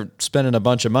thinking they're spending a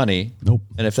bunch of money. Nope.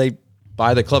 And if they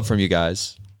buy the club from you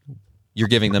guys, you're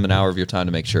giving them an hour of your time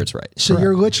to make sure it's right. So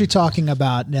you're literally talking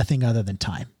about nothing other than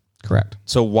time. Correct.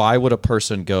 So why would a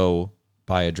person go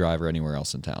buy a driver anywhere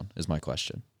else in town is my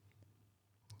question.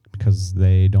 Because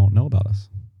they don't know about us.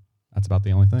 That's about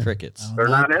the only thing. Crickets. They're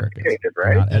not educated,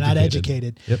 right? They're not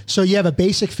educated. Yep. So you have a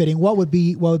basic fitting. What would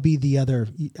be the other?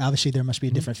 Obviously, there must be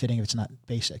a different fitting if it's not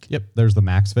basic. Yep. There's the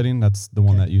max fitting. That's the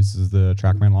one that uses the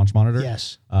TrackMan launch monitor.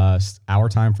 Yes. Hour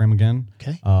time frame again.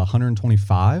 Okay.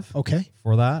 125. Okay.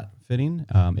 For that fitting.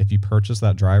 If you purchase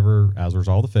that driver as a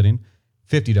result of the fitting,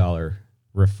 $50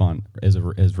 refund is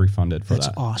refunded for That's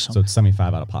that. awesome. So it's $75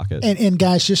 out of pocket. And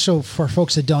guys, just so for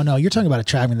folks that don't know, you're talking about a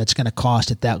TrackMan that's going to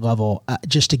cost at that level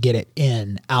just to get it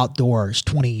in outdoors,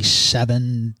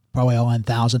 $27, probably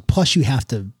 $1,000. Plus, you have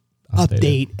to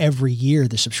update every year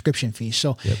the subscription fee.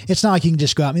 So it's not like you can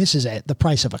just go out. This is the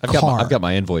price of a car. I've got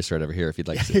my invoice right over here if you'd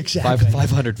like to see. Exactly.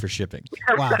 $500 for shipping.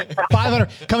 Wow.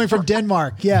 $500 coming from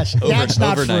Denmark. Yes. That's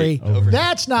not overnight. free.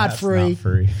 That's not free. Not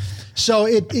free. So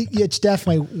it's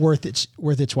definitely worth its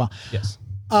while. Yes.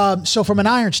 So from an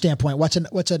iron standpoint, what's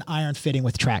an iron fitting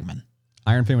with TrackMan?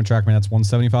 Iron fitting with TrackMan, that's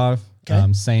 $175.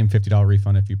 Okay. Same $50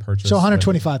 refund if you purchase. So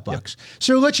 $125.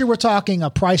 So literally we're talking a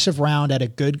price of round at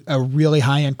a really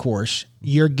high end course.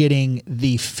 You're getting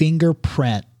the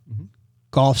fingerprint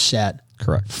golf set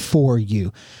Correct. for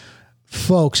you.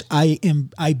 Folks,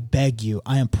 I beg you,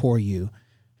 I implore you,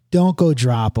 don't go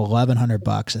drop $1,100,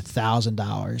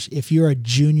 $1,000. If you're a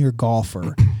junior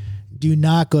golfer, do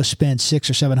not go spend $600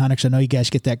 or $700. Because I know you guys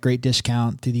get that great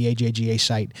discount through the AJGA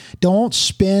site. Don't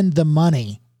spend the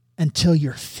money until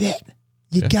you're fit.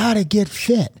 You gotta get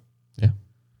fit. Yeah.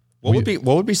 What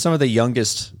would be some of the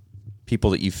youngest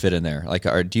people that you fit in there? Like,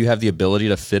 do you have the ability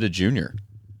to fit a junior?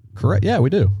 Correct. Yeah, we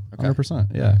do.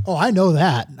 100%. Yeah. Oh, I know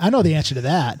that. I know the answer to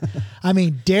that. I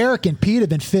mean, Derek and Pete have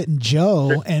been fitting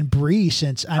Joe and Bree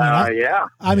since.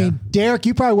 I mean, Derek,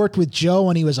 you probably worked with Joe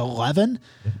when he was 11.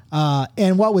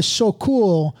 And what was so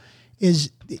cool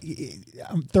is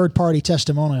third party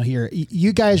testimonial here.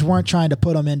 You guys weren't trying to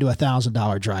put him into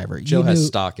 $1,000 driver. Joe has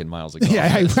stock in Miles of Golf.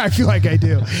 Yeah, I feel like I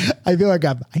do. I feel like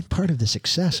I'm part of the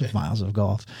success of Miles of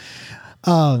Golf.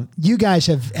 You guys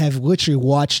have literally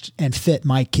watched and fit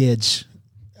my kids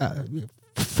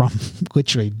from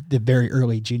literally the very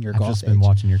early junior golf. I've just been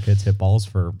watching your kids hit balls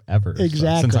forever.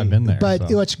 Exactly. Since I've been there.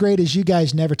 But what's great is you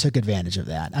guys never took advantage of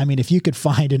that. I mean, if you could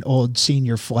find an old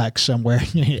senior flex somewhere,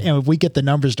 and if we get the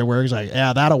numbers to work, it's like,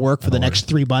 yeah, that'll work for the next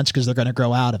 3 months because they're going to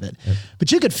grow out of it. Yep.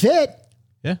 But you could fit.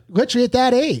 Yeah. Literally at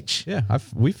that age. Yeah.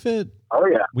 We fit. Oh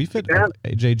yeah. We fit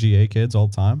JGA kids all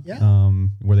the time. Yeah.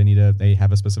 Where they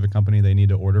have a specific company they need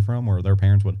to order from, or their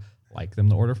parents would like them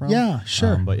to order from. Yeah,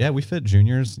 sure. But yeah, we fit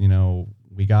juniors.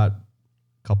 We got a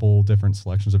couple different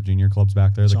selections of junior clubs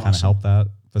back there that kind of help that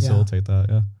facilitate that.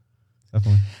 Yeah,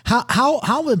 definitely.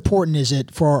 How important is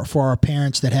it for our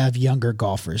parents that have younger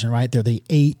golfers, and right? They're the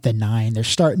 8, the 9. They're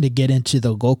starting to get into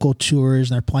the local tours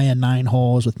and they're playing 9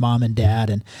 holes with mom and dad.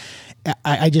 And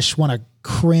I just want to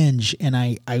cringe. And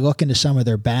I look into some of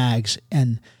their bags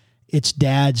and it's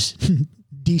dad's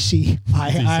DC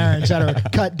irons that are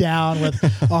cut down with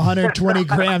 120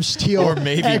 grams steel, or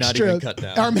maybe extra, not even cut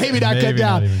down, or maybe not cut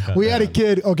down. We had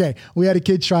a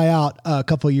kid try out a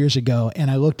couple of years ago, and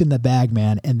I looked in the bag,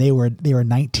 man, and they were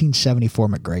 1974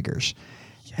 McGregors.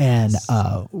 Yes.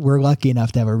 And we're lucky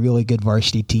enough to have a really good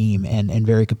varsity team and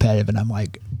very competitive. And I'm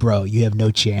like, bro, you have no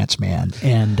chance, man.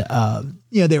 And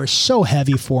they were so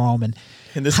heavy for them.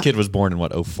 And this kid was born in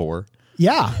what, 04?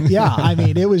 Yeah. I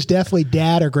mean, it was definitely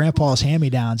dad or grandpa's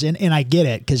hand-me-downs. And I get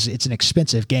it because it's an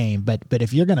expensive game. But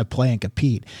if you're going to play and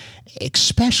compete,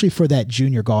 especially for that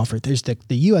junior golfer, there's the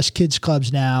U.S. Kids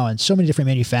Clubs now and so many different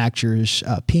manufacturers.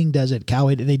 Ping does it.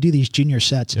 Callaway, they do these junior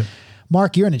sets. Yep.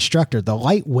 Mark, you're an instructor. The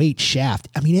lightweight shaft,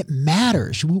 I mean, it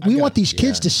matters. We want these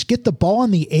kids to skid the ball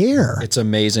in the air. It's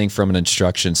amazing from an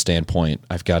instruction standpoint.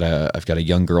 I've got a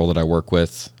young girl that I work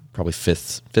with, probably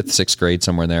fifth, 6th grade,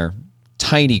 somewhere in there.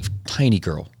 Tiny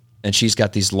girl. And she's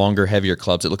got these longer, heavier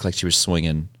clubs. It looked like she was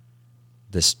swinging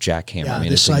this jackhammer. Yeah,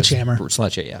 this sledgehammer.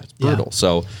 Sledgehammer, yeah. It's brutal. Yeah.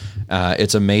 So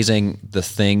it's amazing the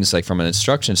things, like from an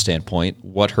instruction standpoint,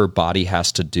 what her body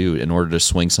has to do in order to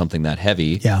swing something that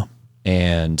heavy. Yeah.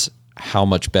 And how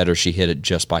much better she hit it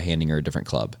just by handing her a different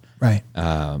club. Right.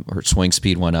 Her swing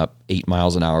speed went up 8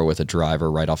 miles an hour with a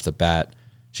driver right off the bat.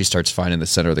 She starts finding the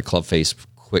center of the club face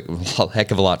quick, a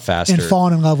heck of a lot faster. And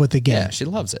falling in love with the game. Yeah, she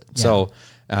loves it. Yeah. So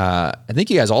I think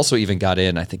you guys also even got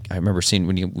in, I remember seeing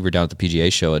when we were down at the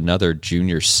PGA show, another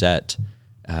junior set.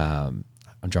 I'm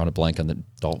drawing a blank on the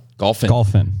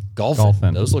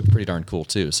Golfin. Those look pretty darn cool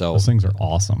too. So those things are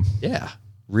awesome. Yeah.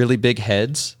 Really big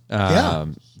heads.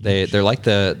 They're like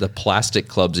the plastic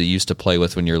clubs you used to play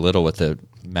with when you're little with the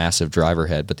massive driver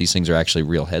head, but these things are actually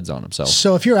real heads on them.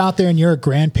 So if you're out there and you're a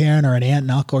grandparent or an aunt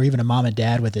and uncle or even a mom and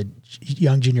dad with a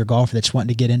young junior golfer that's wanting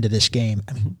to get into this game,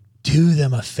 I mean, do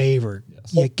them a favor.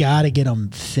 Yes. You got to get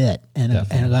them fit and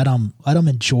let them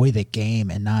enjoy the game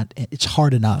and not. It's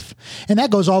hard enough, and that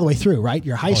goes all the way through, right?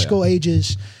 Your high school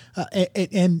ages,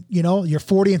 and your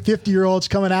 40 and 50-year-olds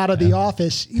coming out of the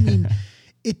office. I mean.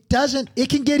 It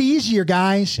can get easier,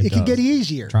 guys. It can get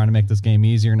easier. Trying to make this game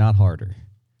easier, not harder.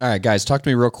 All right, guys, talk to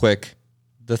me real quick.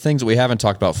 The things that we haven't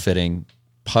talked about fitting,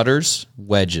 putters,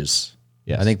 wedges.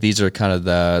 Yes. I think these are kind of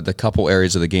the couple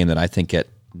areas of the game that I think get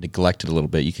neglected a little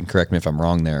bit. You can correct me if I'm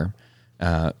wrong there.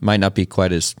 Might not be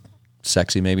quite as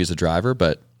sexy maybe as a driver,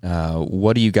 but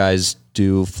what do you guys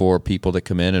do for people that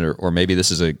come in, or maybe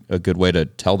this is a good way to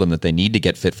tell them that they need to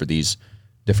get fit for these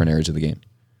different areas of the game?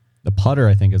 The putter,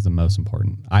 I think, is the most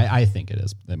important. I think it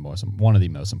is one of the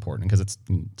most important because it's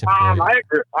typically.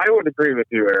 I would agree with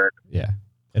you, Eric. Yeah,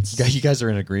 you guys are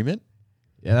in agreement.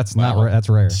 Yeah, that's not rare. That's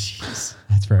rare. Jeez.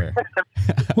 That's rare.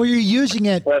 Well, you're using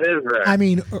it. That is rare. I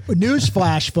mean,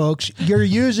 newsflash, folks, you're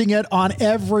using it on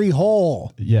every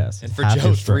hole. Yes, and for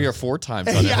Joe, 3 or 4 times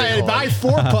on every hole. By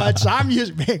 4 putts, I'm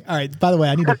using. All right. By the way,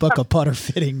 I need to book a putter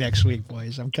fitting next week,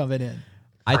 boys. I'm coming in.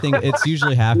 I think it's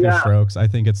usually half your strokes. I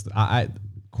think it's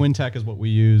Quintec is what we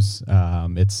use.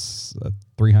 It's a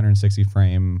 360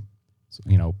 frame,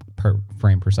 per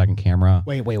frame per second camera.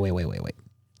 Wait.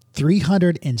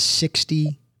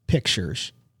 360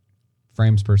 pictures.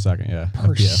 Frames per second, yeah.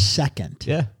 Per second.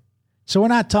 Yeah. So we're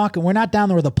not down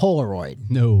there with a Polaroid.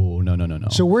 No.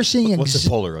 So we're seeing... What's a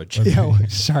Polaroid?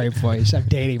 Sorry, boys. I'm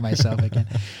dating myself again.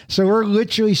 So we're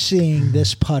literally seeing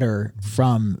this putter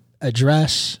from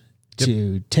address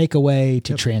to takeaway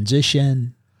to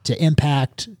transition to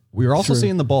impact. We are also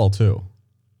seeing the ball too.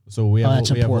 So we have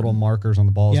little markers on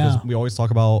the balls. Yeah. We always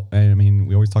talk about,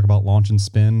 launch and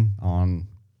spin on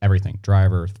everything: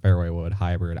 driver, fairway wood,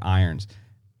 hybrid, irons.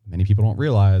 Many people don't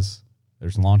realize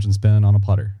there's launch and spin on a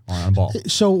putter or on a ball.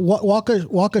 So walk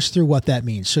us through what that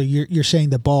means. So you're saying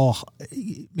the ball,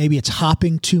 maybe it's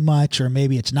hopping too much, or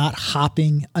maybe it's not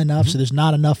hopping enough. So there's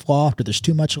not enough loft, or there's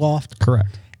too much loft.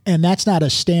 Correct. And that's not a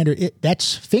standard.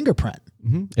 That's fingerprint.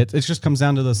 Mm-hmm. It just comes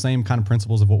down to the same kind of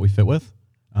principles of what we fit with.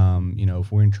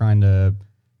 If we're trying to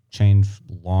change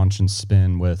launch and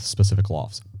spin with specific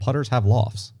lofts, putters have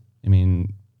lofts.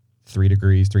 3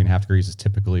 degrees, 3.5 degrees is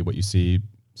typically what you see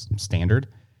standard.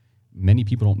 Many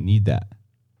people don't need that.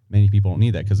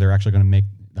 Because they're actually going to make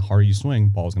the harder you swing,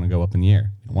 ball's going to go up in the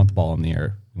air. You don't want the ball in the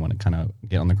air. You want to kind of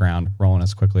get on the ground, rolling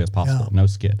as quickly as possible. No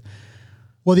skid.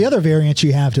 Well, the other variance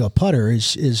you have to a putter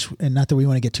is, and not that we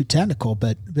want to get too technical,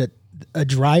 but a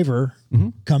driver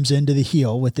comes into the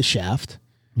heel with the shaft.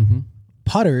 Mm-hmm.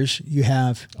 Putters, you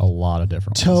have a lot of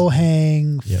different toe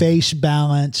hang, face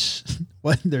balance.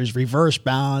 There's reverse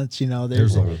balance.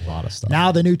 There's a lot of stuff.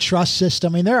 Now the new truss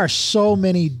system. There are so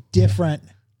many different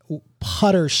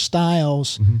putter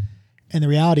styles. Mm-hmm. And the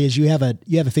reality is you have a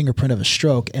fingerprint of a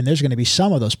stroke, and there's going to be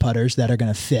some of those putters that are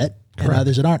going to fit. Correct. And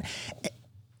others that aren't.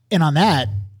 And on that,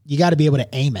 you got to be able to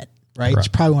aim it, right? Correct. It's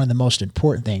probably one of the most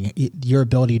important things. Your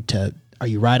ability to, are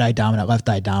you right eye dominant, left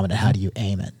eye dominant? How do you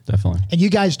aim it? Definitely. And you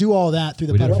guys do all that through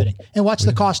the putter fitting. And what's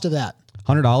the cost of that?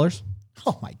 $100.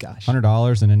 Oh my gosh.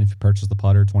 $100, and then if you purchase the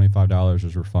putter, $25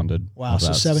 is refunded. Wow, so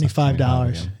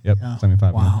 $75. Yep, yeah.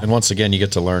 $75. Wow. And once again, you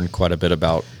get to learn quite a bit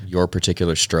about your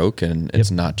particular stroke, and it's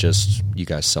not just you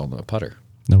guys selling a putter.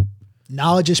 Nope.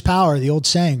 Knowledge is power, the old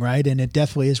saying, right? And it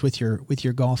definitely is with your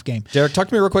golf game. Derek, talk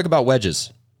to me real quick about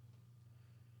wedges.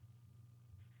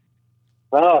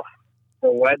 Oh,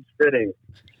 the wedge fitting.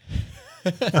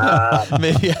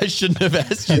 Maybe I shouldn't have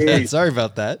asked you that. Sorry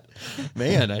about that,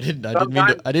 man. I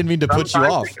didn't mean to put you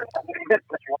off.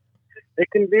 It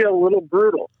can be a little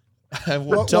brutal.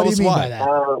 Tell us why.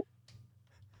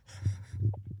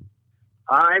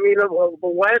 The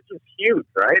wedge is huge,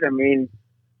 right?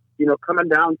 Coming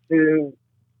down to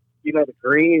the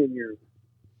green,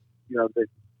 and the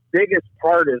biggest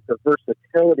part is the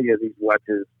versatility of these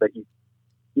wedges that you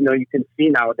can see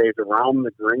nowadays around the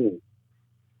green.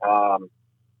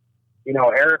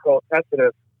 Eric will attest to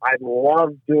this. I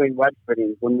love doing wedge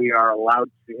fittings when we are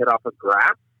allowed to hit off a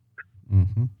grass.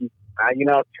 Mm-hmm.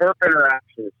 Turf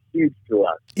interaction is huge to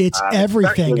us. It's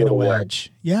everything in a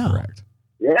wedge. Yeah. Correct.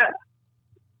 Yeah.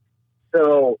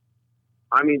 So,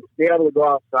 to be able to go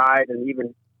outside and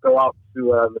even go out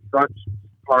to the front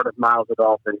part of Miles of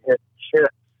Golf and hit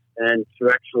chips, and to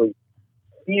actually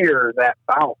hear that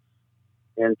bounce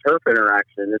and turf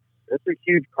interaction, it's a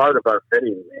huge part of our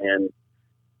fitting. And,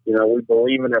 we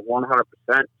believe in it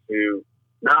 100% to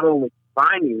not only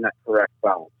finding that correct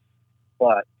balance,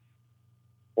 but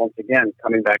once again,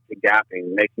 coming back to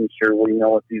gapping, making sure we know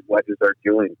what these wedges are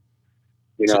doing.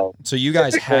 So you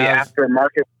guys have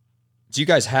aftermarket. Do you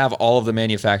guys have all of the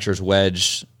manufacturer's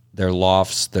wedge, their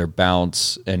lofts, their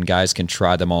bounce, and guys can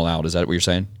try them all out? Is that what you're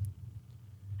saying?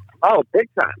 Oh, big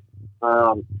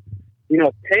time.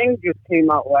 Ping just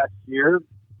came out last year.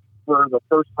 For the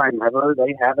first time ever,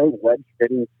 they have a wedge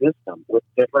fitting system with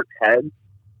different heads,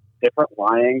 different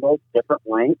lie angles, different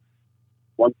lengths,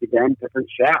 once again, different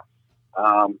shafts.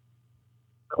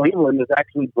 Cleveland is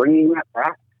actually bringing that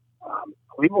back.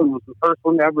 Cleveland was the first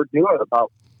one to ever do it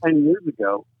about 10 years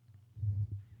ago.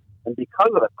 And because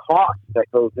of the cost that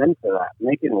goes into that,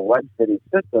 making a wedge fitting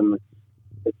system,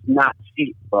 it's not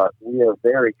cheap, but we are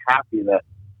very happy that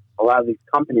a lot of these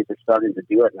companies are starting to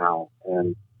do it now.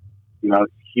 And,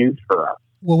 it's huge for us.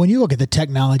 Well, when you look at the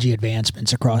technology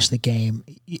advancements across the game,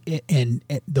 and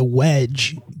the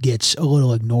wedge gets a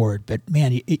little ignored, but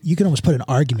man, you can almost put an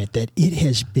argument that it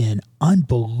has been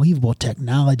unbelievable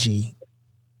technology.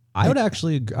 I would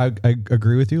actually I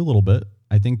agree with you a little bit.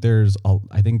 I think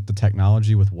the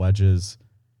technology with wedges,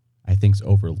 is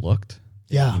overlooked.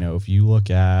 Yeah. If you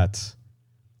look at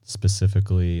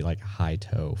specifically like high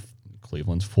toe,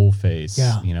 Cleveland's full face,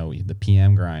 the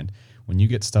PM grind. When you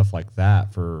get stuff like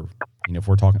that for, if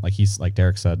we're talking like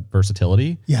Derek said,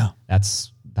 versatility. Yeah.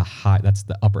 That's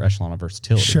the upper echelon of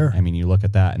versatility. Sure. You look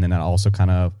at that, and then that also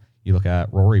you look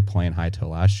at Rory playing high toe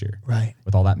last year. Right.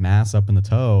 With all that mass up in the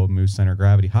toe, moves center of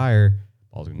gravity higher,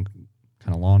 ball's going to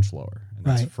kind of launch lower. And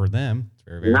that's for them. It's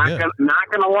very, very good.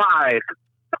 Not gonna lie.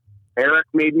 Eric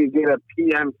made me get a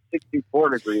PM 64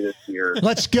 degree this year.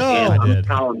 Let's go. I'm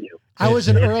telling you. I was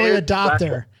an early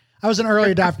adopter. I was an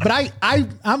early adopter, but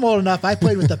I'm old enough. I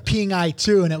played with the Ping Eye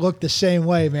 2 and it looked the same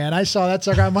way, man. I saw that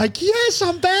sucker. I'm like, yes,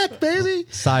 I'm back, baby.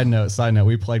 Side note,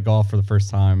 we played golf for the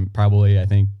first time, probably, I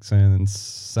think, since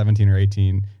 17 or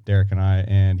 18, Derek and I,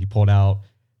 and he pulled out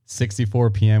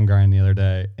 64 PM grind the other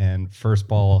day, and first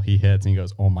ball he hits, and he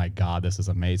goes, "Oh my God, this is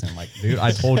amazing!" I'm like, dude,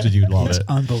 I told you'd love it.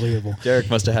 Unbelievable. Derek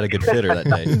must have had a good fitter that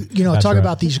day. You know, That's talk right.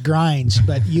 about these grinds,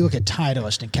 but you look at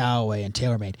Titleist and Callaway and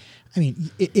TaylorMade. I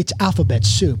mean, it's alphabet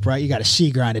soup, right? You got a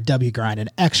C grind, a W grind, an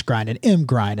X grind, an M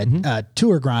grind, a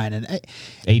Tour grind, an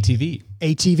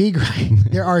ATV grind.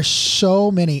 There are so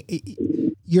many.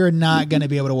 You're not going to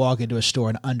be able to walk into a store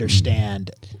and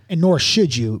understand, and nor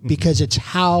should you, because it's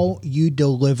how you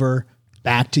deliver,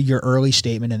 back to your early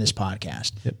statement in this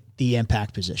podcast, the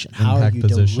impact position. How are you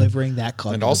delivering that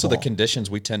club? And also the conditions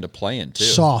we tend to play in too.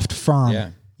 Soft, firm. Yeah,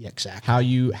 exactly.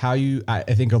 How you, I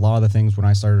think a lot of the things when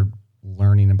I started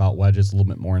learning about wedges a little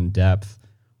bit more in depth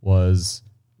was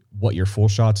what your full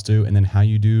shots do, and then how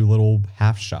you do little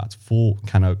half shots, full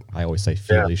kind of, I always say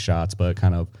feely shots, but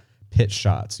kind of pitch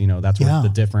shots. You know, that's where the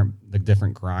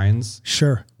different grinds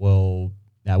will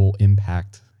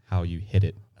impact how you hit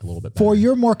it a little bit better. For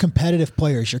your more competitive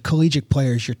players, your collegiate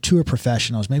players, your tour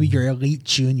professionals, maybe your elite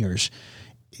juniors,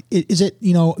 is it,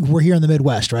 you know, we're here in the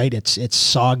Midwest, right? It's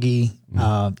soggy.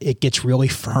 It gets really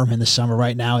firm in the summer.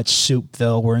 Right now it's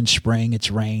Soupville. We're in spring.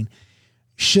 It's rain.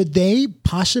 Should they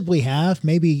possibly have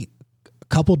maybe a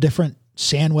couple different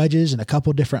sand wedges and a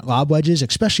couple different lob wedges,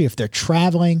 especially if they're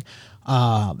traveling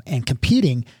and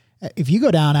competing? If you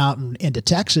go down out into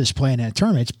Texas playing in a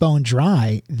tournament, it's bone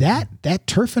dry. That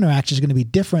turf interaction is going to be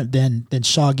different than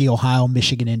soggy Ohio,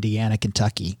 Michigan, Indiana,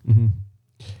 Kentucky. Mm-hmm.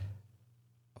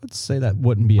 I would say that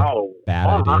wouldn't be a bad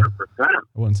idea. 100%. I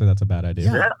wouldn't say that's a bad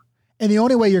idea. Yeah. And the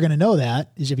only way you're going to know that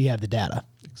is if you have the data.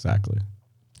 Exactly.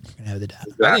 You're going to have the data.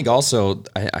 I think also,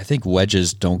 I think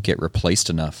wedges don't get replaced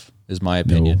enough, is my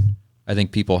opinion. No. I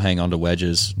think people hang on to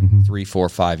wedges 3, 4,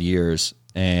 5 years,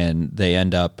 and they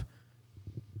end up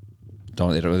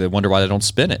they wonder why they don't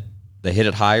spin it. They hit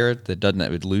it higher. It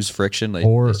would lose friction. They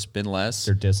spin less.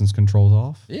 Their distance control's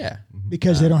off. Yeah,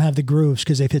 because they don't have the grooves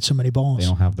because they've hit so many balls. They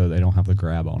don't have the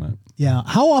grab on it. Yeah.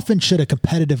 How often should a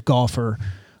competitive golfer,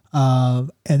 and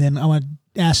then I want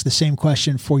to ask the same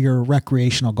question for your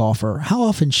recreational golfer, how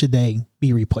often should they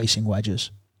be replacing wedges?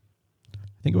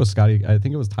 I think it was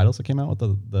Titleist that came out with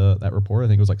that report. I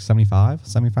think it was like 75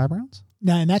 rounds.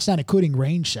 Now, and that's not including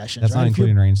range sessions. That's right? not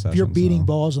including range sessions. If you're beating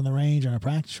balls on the range on a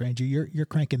practice range, you're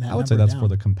cranking that. I would say that's for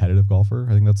the competitive golfer.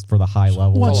 I think that's for the high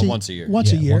level. Once a Once year. a year.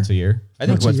 Once a year. I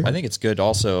think it's good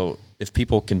also if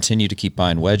people continue to keep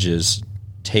buying wedges,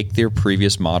 take their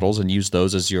previous models and use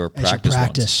those as your practice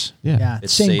ones. Yeah. It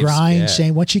Same saves- grind, yeah.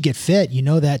 same. Once you get fit, you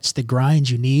know that's the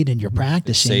grind you need and you're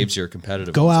practicing. Saves your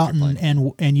competitive. Go ones out if you're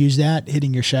playing. and use that,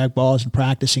 hitting your shag balls and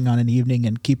practicing on an evening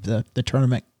and keep the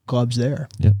tournament clubs there.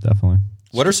 Yep, definitely.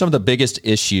 What are some of the biggest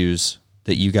issues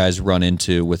that you guys run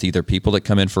into with either people that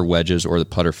come in for wedges or the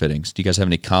putter fittings? Do you guys have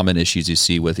any common issues you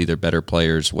see with either better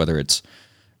players, whether it's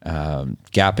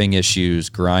gapping issues,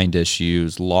 grind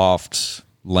issues, loft,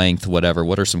 length, whatever?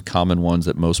 What are some common ones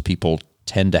that most people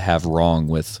tend to have wrong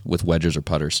with wedges or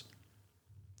putters?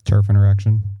 Turf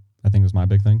interaction, I think, was my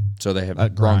big thing. So they have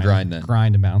wrong grind then.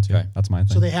 Grind and bounce, Okay. That's my thing.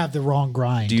 So they have the wrong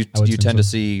grind. Do you tend to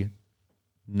see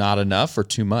not enough or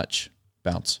too much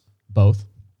bounce? Both.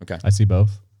 Okay. I see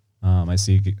both. I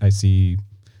see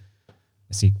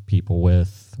people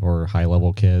with, or high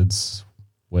level kids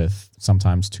with,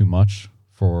 sometimes too much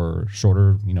for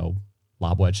shorter,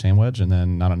 lob wedge, sand wedge, and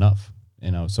then not enough.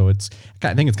 So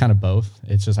I think it's kind of both.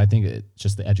 It's just, I think it's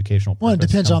just the educational. Well, it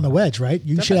depends on the wedge, right?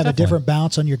 You should have a different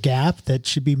bounce on your gap that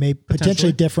should be made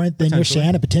potentially different than your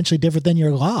sand and potentially different than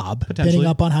your lob, depending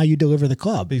upon how you deliver the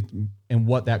club. And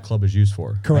what that club is used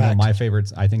for. Correct. I know my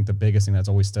favorites, I think the biggest thing that's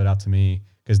always stood out to me,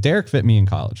 because Derek fit me in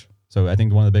college. So I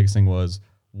think one of the biggest thing was,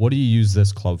 what do you use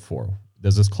this club for?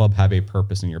 Does this club have a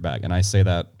purpose in your bag? And I say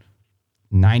that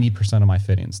 90% of my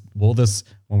fittings, when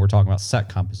we're talking about set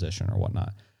composition or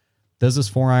whatnot, does this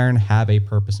 4-iron have a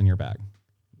purpose in your bag?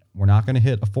 We're not going to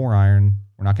hit a 4-iron.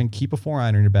 We're not going to keep a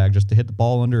 4-iron in your bag just to hit the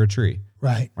ball under a tree.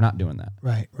 Right. We're not doing that.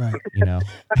 Right.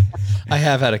 I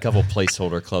have had a couple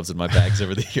placeholder clubs in my bags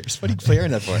over the years. What are you clearing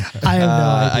that for? I have no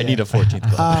idea. I need a 14th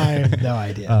club. I have no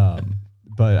idea.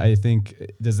 But I think,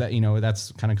 does that,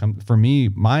 that's kind of come for me,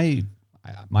 my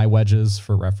wedges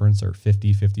for reference are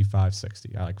 50, 55,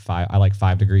 60. I like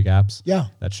 5 degree gaps. Yeah.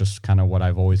 That's just kind of what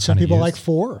I've always Some people used. like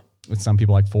 4. Some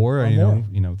people like 4, more.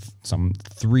 Some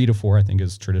 3 to 4 I think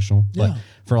is traditional. Yeah. But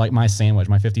for like my sand wedge,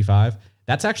 my 55,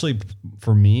 that's actually,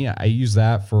 for me, I use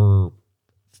that for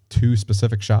 2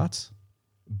 specific shots.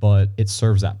 but it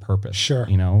serves that purpose. Sure.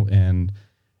 You know, and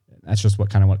that's just what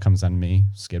comes on me.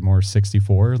 Skidmore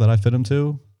 64 that I fit him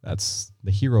to. That's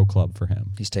the hero club for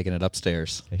him. He's taking it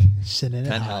upstairs. Sitting in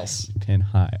it high. Penthouse. 10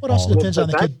 high. What also all depends on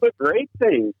the That's kid. the great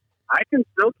thing. I can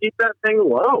still keep that thing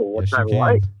low, which Yes, I you can.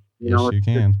 like. Yes, you it's,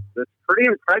 can. It's pretty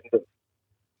impressive.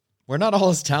 We're not all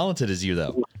as talented as you,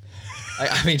 though.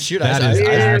 I mean, shoot, That is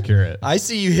accurate. I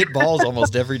see you hit balls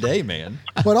almost every day, man.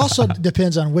 But also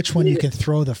depends on which one you can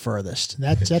throw the furthest.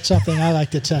 That's something I like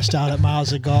to test out at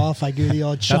Miles of Golf. I do the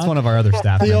old That's shot. one of our other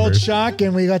staff The old members. shock,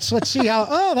 and let's see how.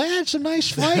 Oh, they had some nice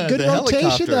flight, good The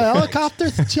rotation. The helicopter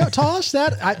toss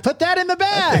that. I put that in the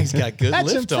bag. thing's got good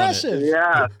That's lift on it. impressive.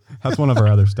 Yeah. That's one of our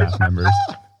other staff members.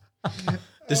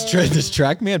 Does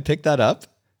TrackMan pick that up?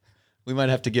 We might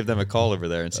have to give them a call over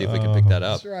there and see if we can pick that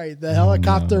up. That's right, the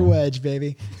helicopter wedge,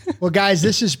 baby. Well, guys,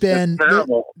 this has been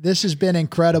terrible. this has been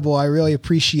incredible. I really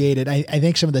appreciate it. I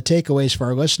think some of the takeaways for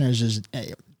our listeners is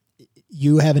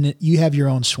you have your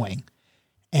own swing,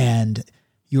 and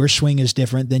your swing is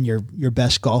different than your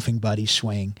best golfing buddy's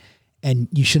swing, and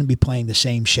you shouldn't be playing the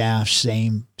same shafts,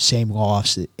 same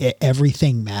lofts.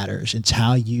 Everything matters. It's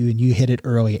how you hit it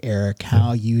early, Eric.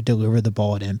 How you deliver the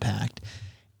ball at impact.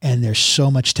 And there's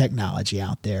so much technology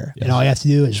out there. Yes. And all you have to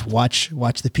do is watch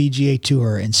the PGA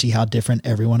Tour and see how different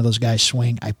every one of those guys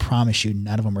swing. I promise you,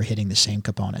 none of them are hitting the same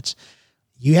components.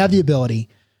 You have the ability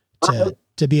to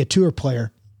be a tour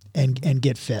player and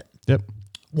get fit. Yep.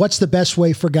 What's the best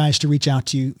way for guys to reach out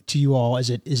to you all? Is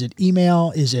it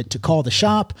email? Is it to call the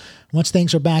shop once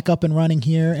things are back up and running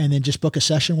here, and then just book a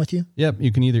session with you? Yep.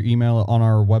 You can either email it on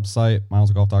our website,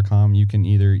 milesofgolf.com. You can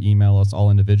either email us all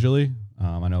individually.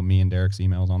 I know me and Derek's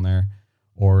email's on there,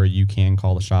 or you can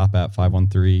call the shop at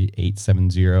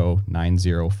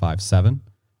 513-870-9057.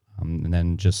 And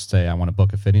then just say, I want to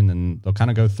book a fitting. Then they'll kind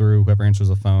of go through, whoever answers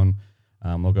the phone,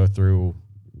 they'll go through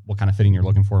what kind of fitting you're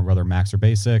looking for, whether max or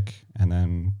basic, and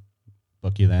then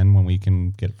book you then when we can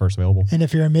get it first available. And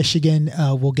if you're in Michigan,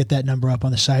 we'll get that number up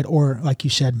on the site, or like you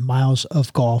said,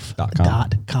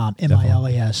 milesofgolf.com.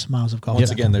 MILAS, Miles of Golf. Once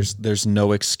again, there's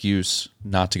no excuse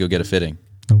not to go get a fitting.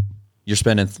 Nope. You're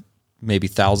spending maybe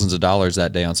thousands of dollars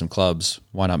that day on some clubs.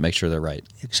 Why not make sure they're right?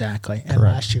 Exactly. And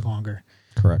Correct. last you longer.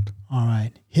 Correct. All right.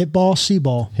 Hit ball, see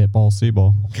ball. Hit ball, see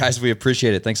ball. Guys, we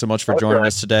appreciate it. Thanks so much for joining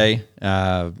us today.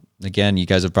 Again, you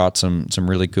guys have brought some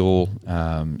really cool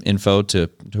info to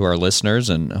our listeners,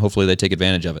 and hopefully they take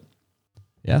advantage of it.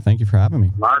 Yeah, thank you for having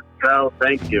me. Marcel,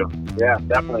 thank you. Yeah,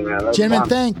 definitely, man. That's Gentlemen,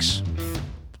 fun. thanks.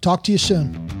 Talk to you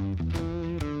soon.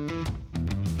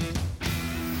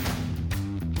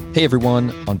 Hey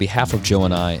everyone, on behalf of Joe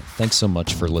and I, thanks so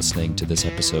much for listening to this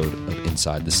episode of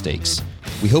Inside the Stakes.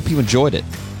 We hope you enjoyed it.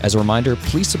 As a reminder,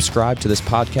 please subscribe to this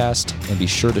podcast and be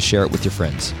sure to share it with your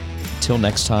friends. Till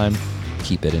next time,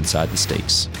 keep it inside the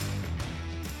stakes.